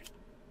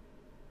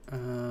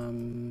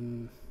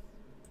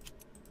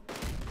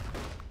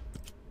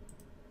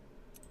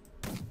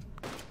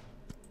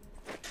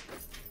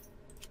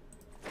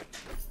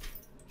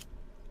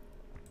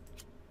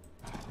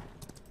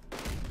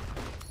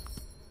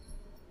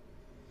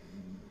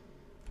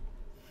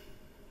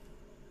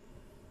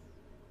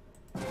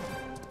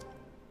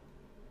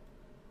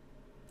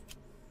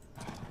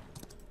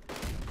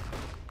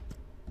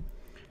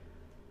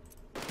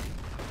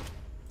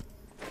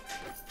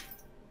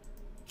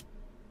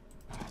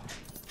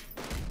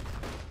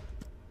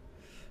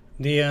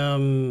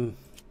 The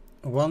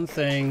one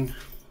thing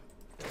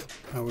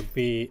I would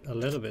be a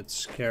little bit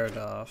scared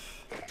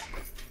of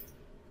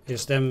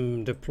is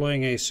them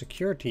deploying a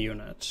security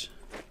unit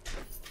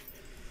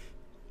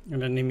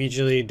and then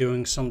immediately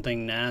doing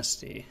something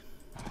nasty,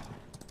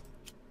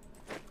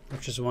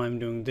 which is why I'm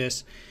doing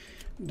this.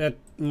 That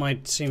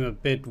might seem a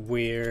bit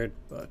weird,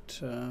 but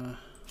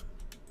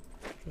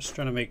just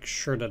trying to make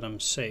sure that I'm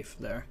safe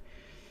there.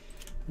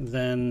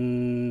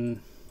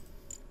 Then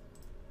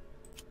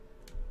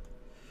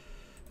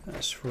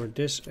as for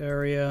this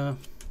area,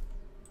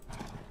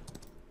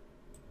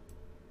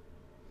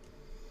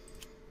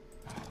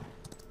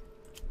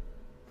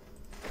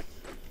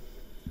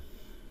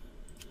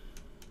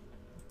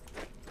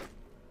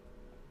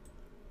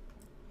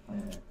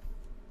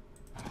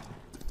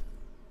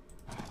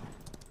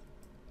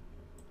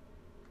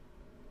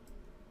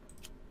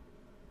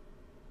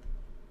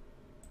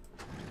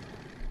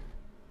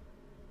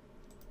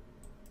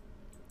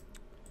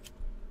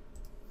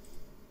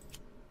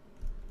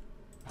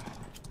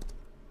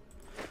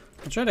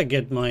 I'll try to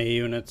get my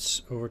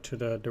units over to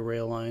the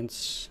rail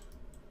lines.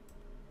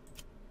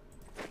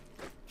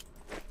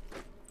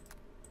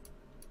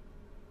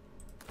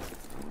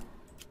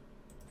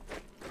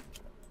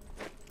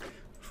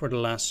 For the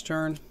last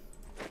turn.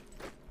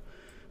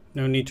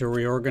 No need to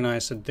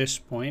reorganize at this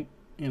point.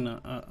 You know,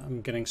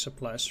 I'm getting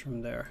supplies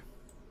from there.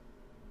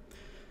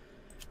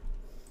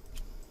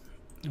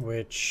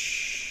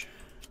 Which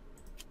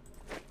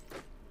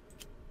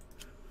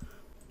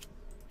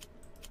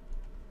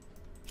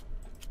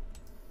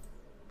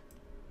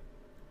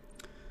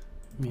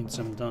means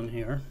I'm done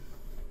here.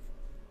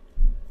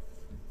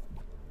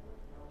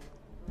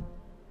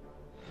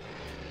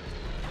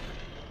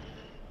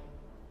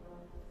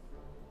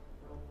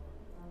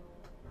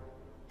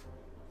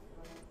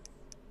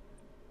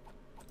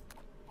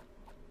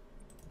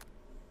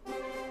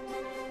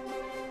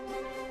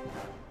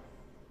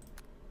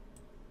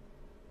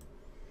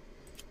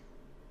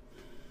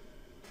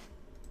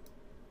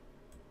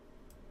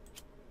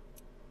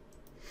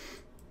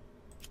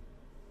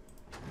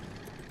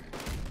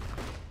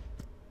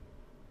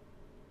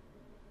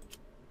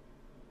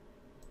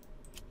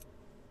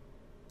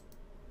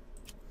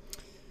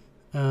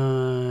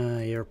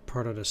 You're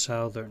part of the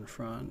southern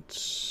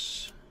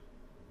front.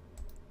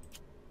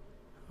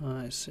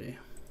 I see.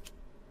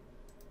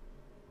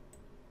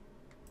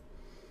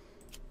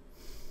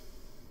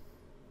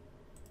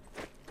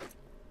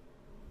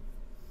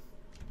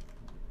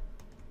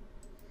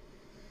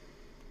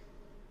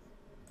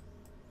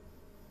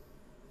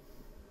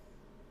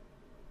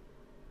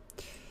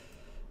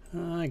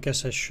 I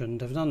guess I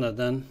shouldn't have done that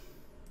then.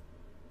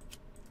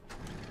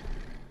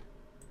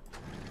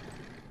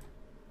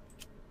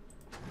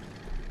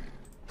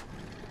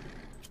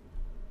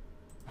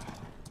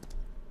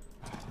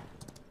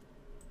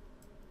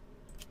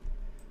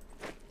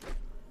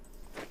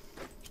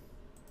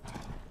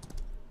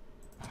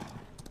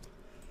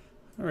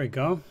 There we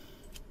go.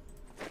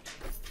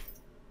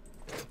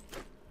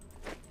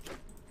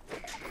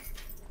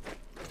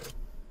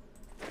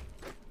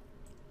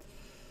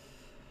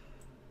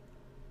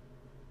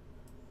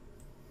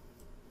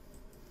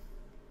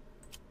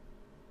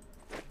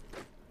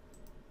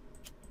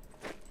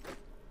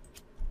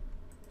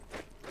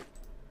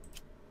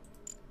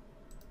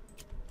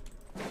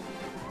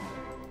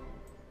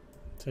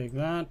 Take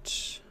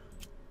that.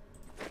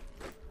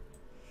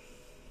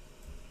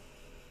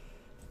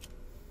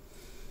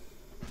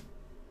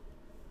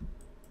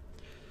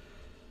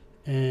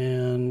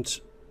 And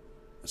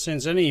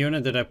since any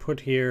unit that I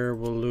put here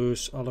will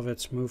lose all of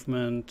its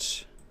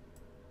movement,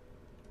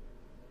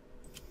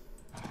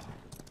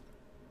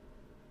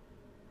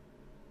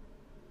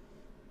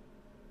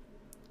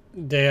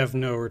 they have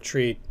no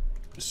retreat,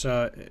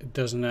 so it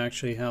doesn't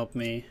actually help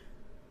me.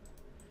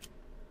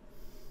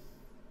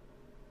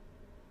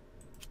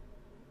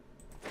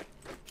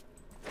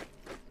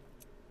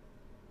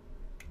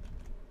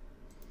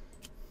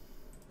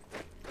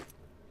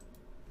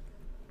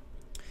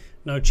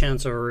 No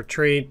chance of a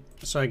retreat,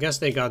 so I guess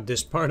they got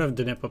this part of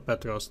the Dnieper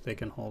so they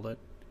can hold it.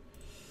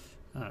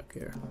 I don't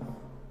care.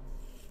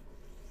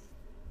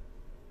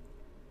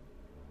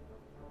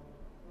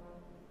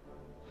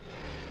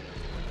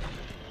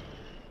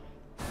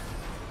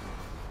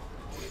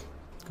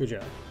 Good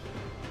job.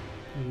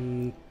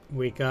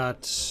 We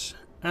got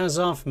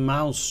Azov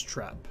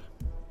Mousetrap.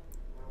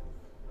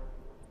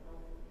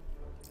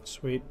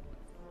 Sweet.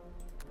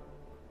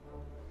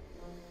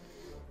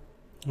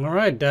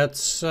 Alright,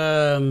 that's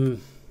the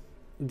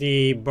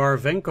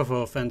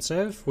Barvenkovo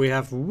offensive. We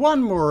have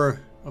one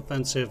more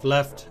offensive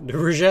left, the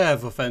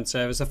Rostov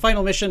offensive. It's the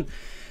final mission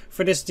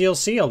for this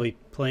DLC. I'll be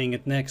playing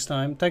it next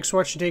time. Thanks for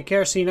watching, take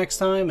care, see you next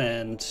time,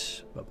 and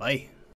bye-bye.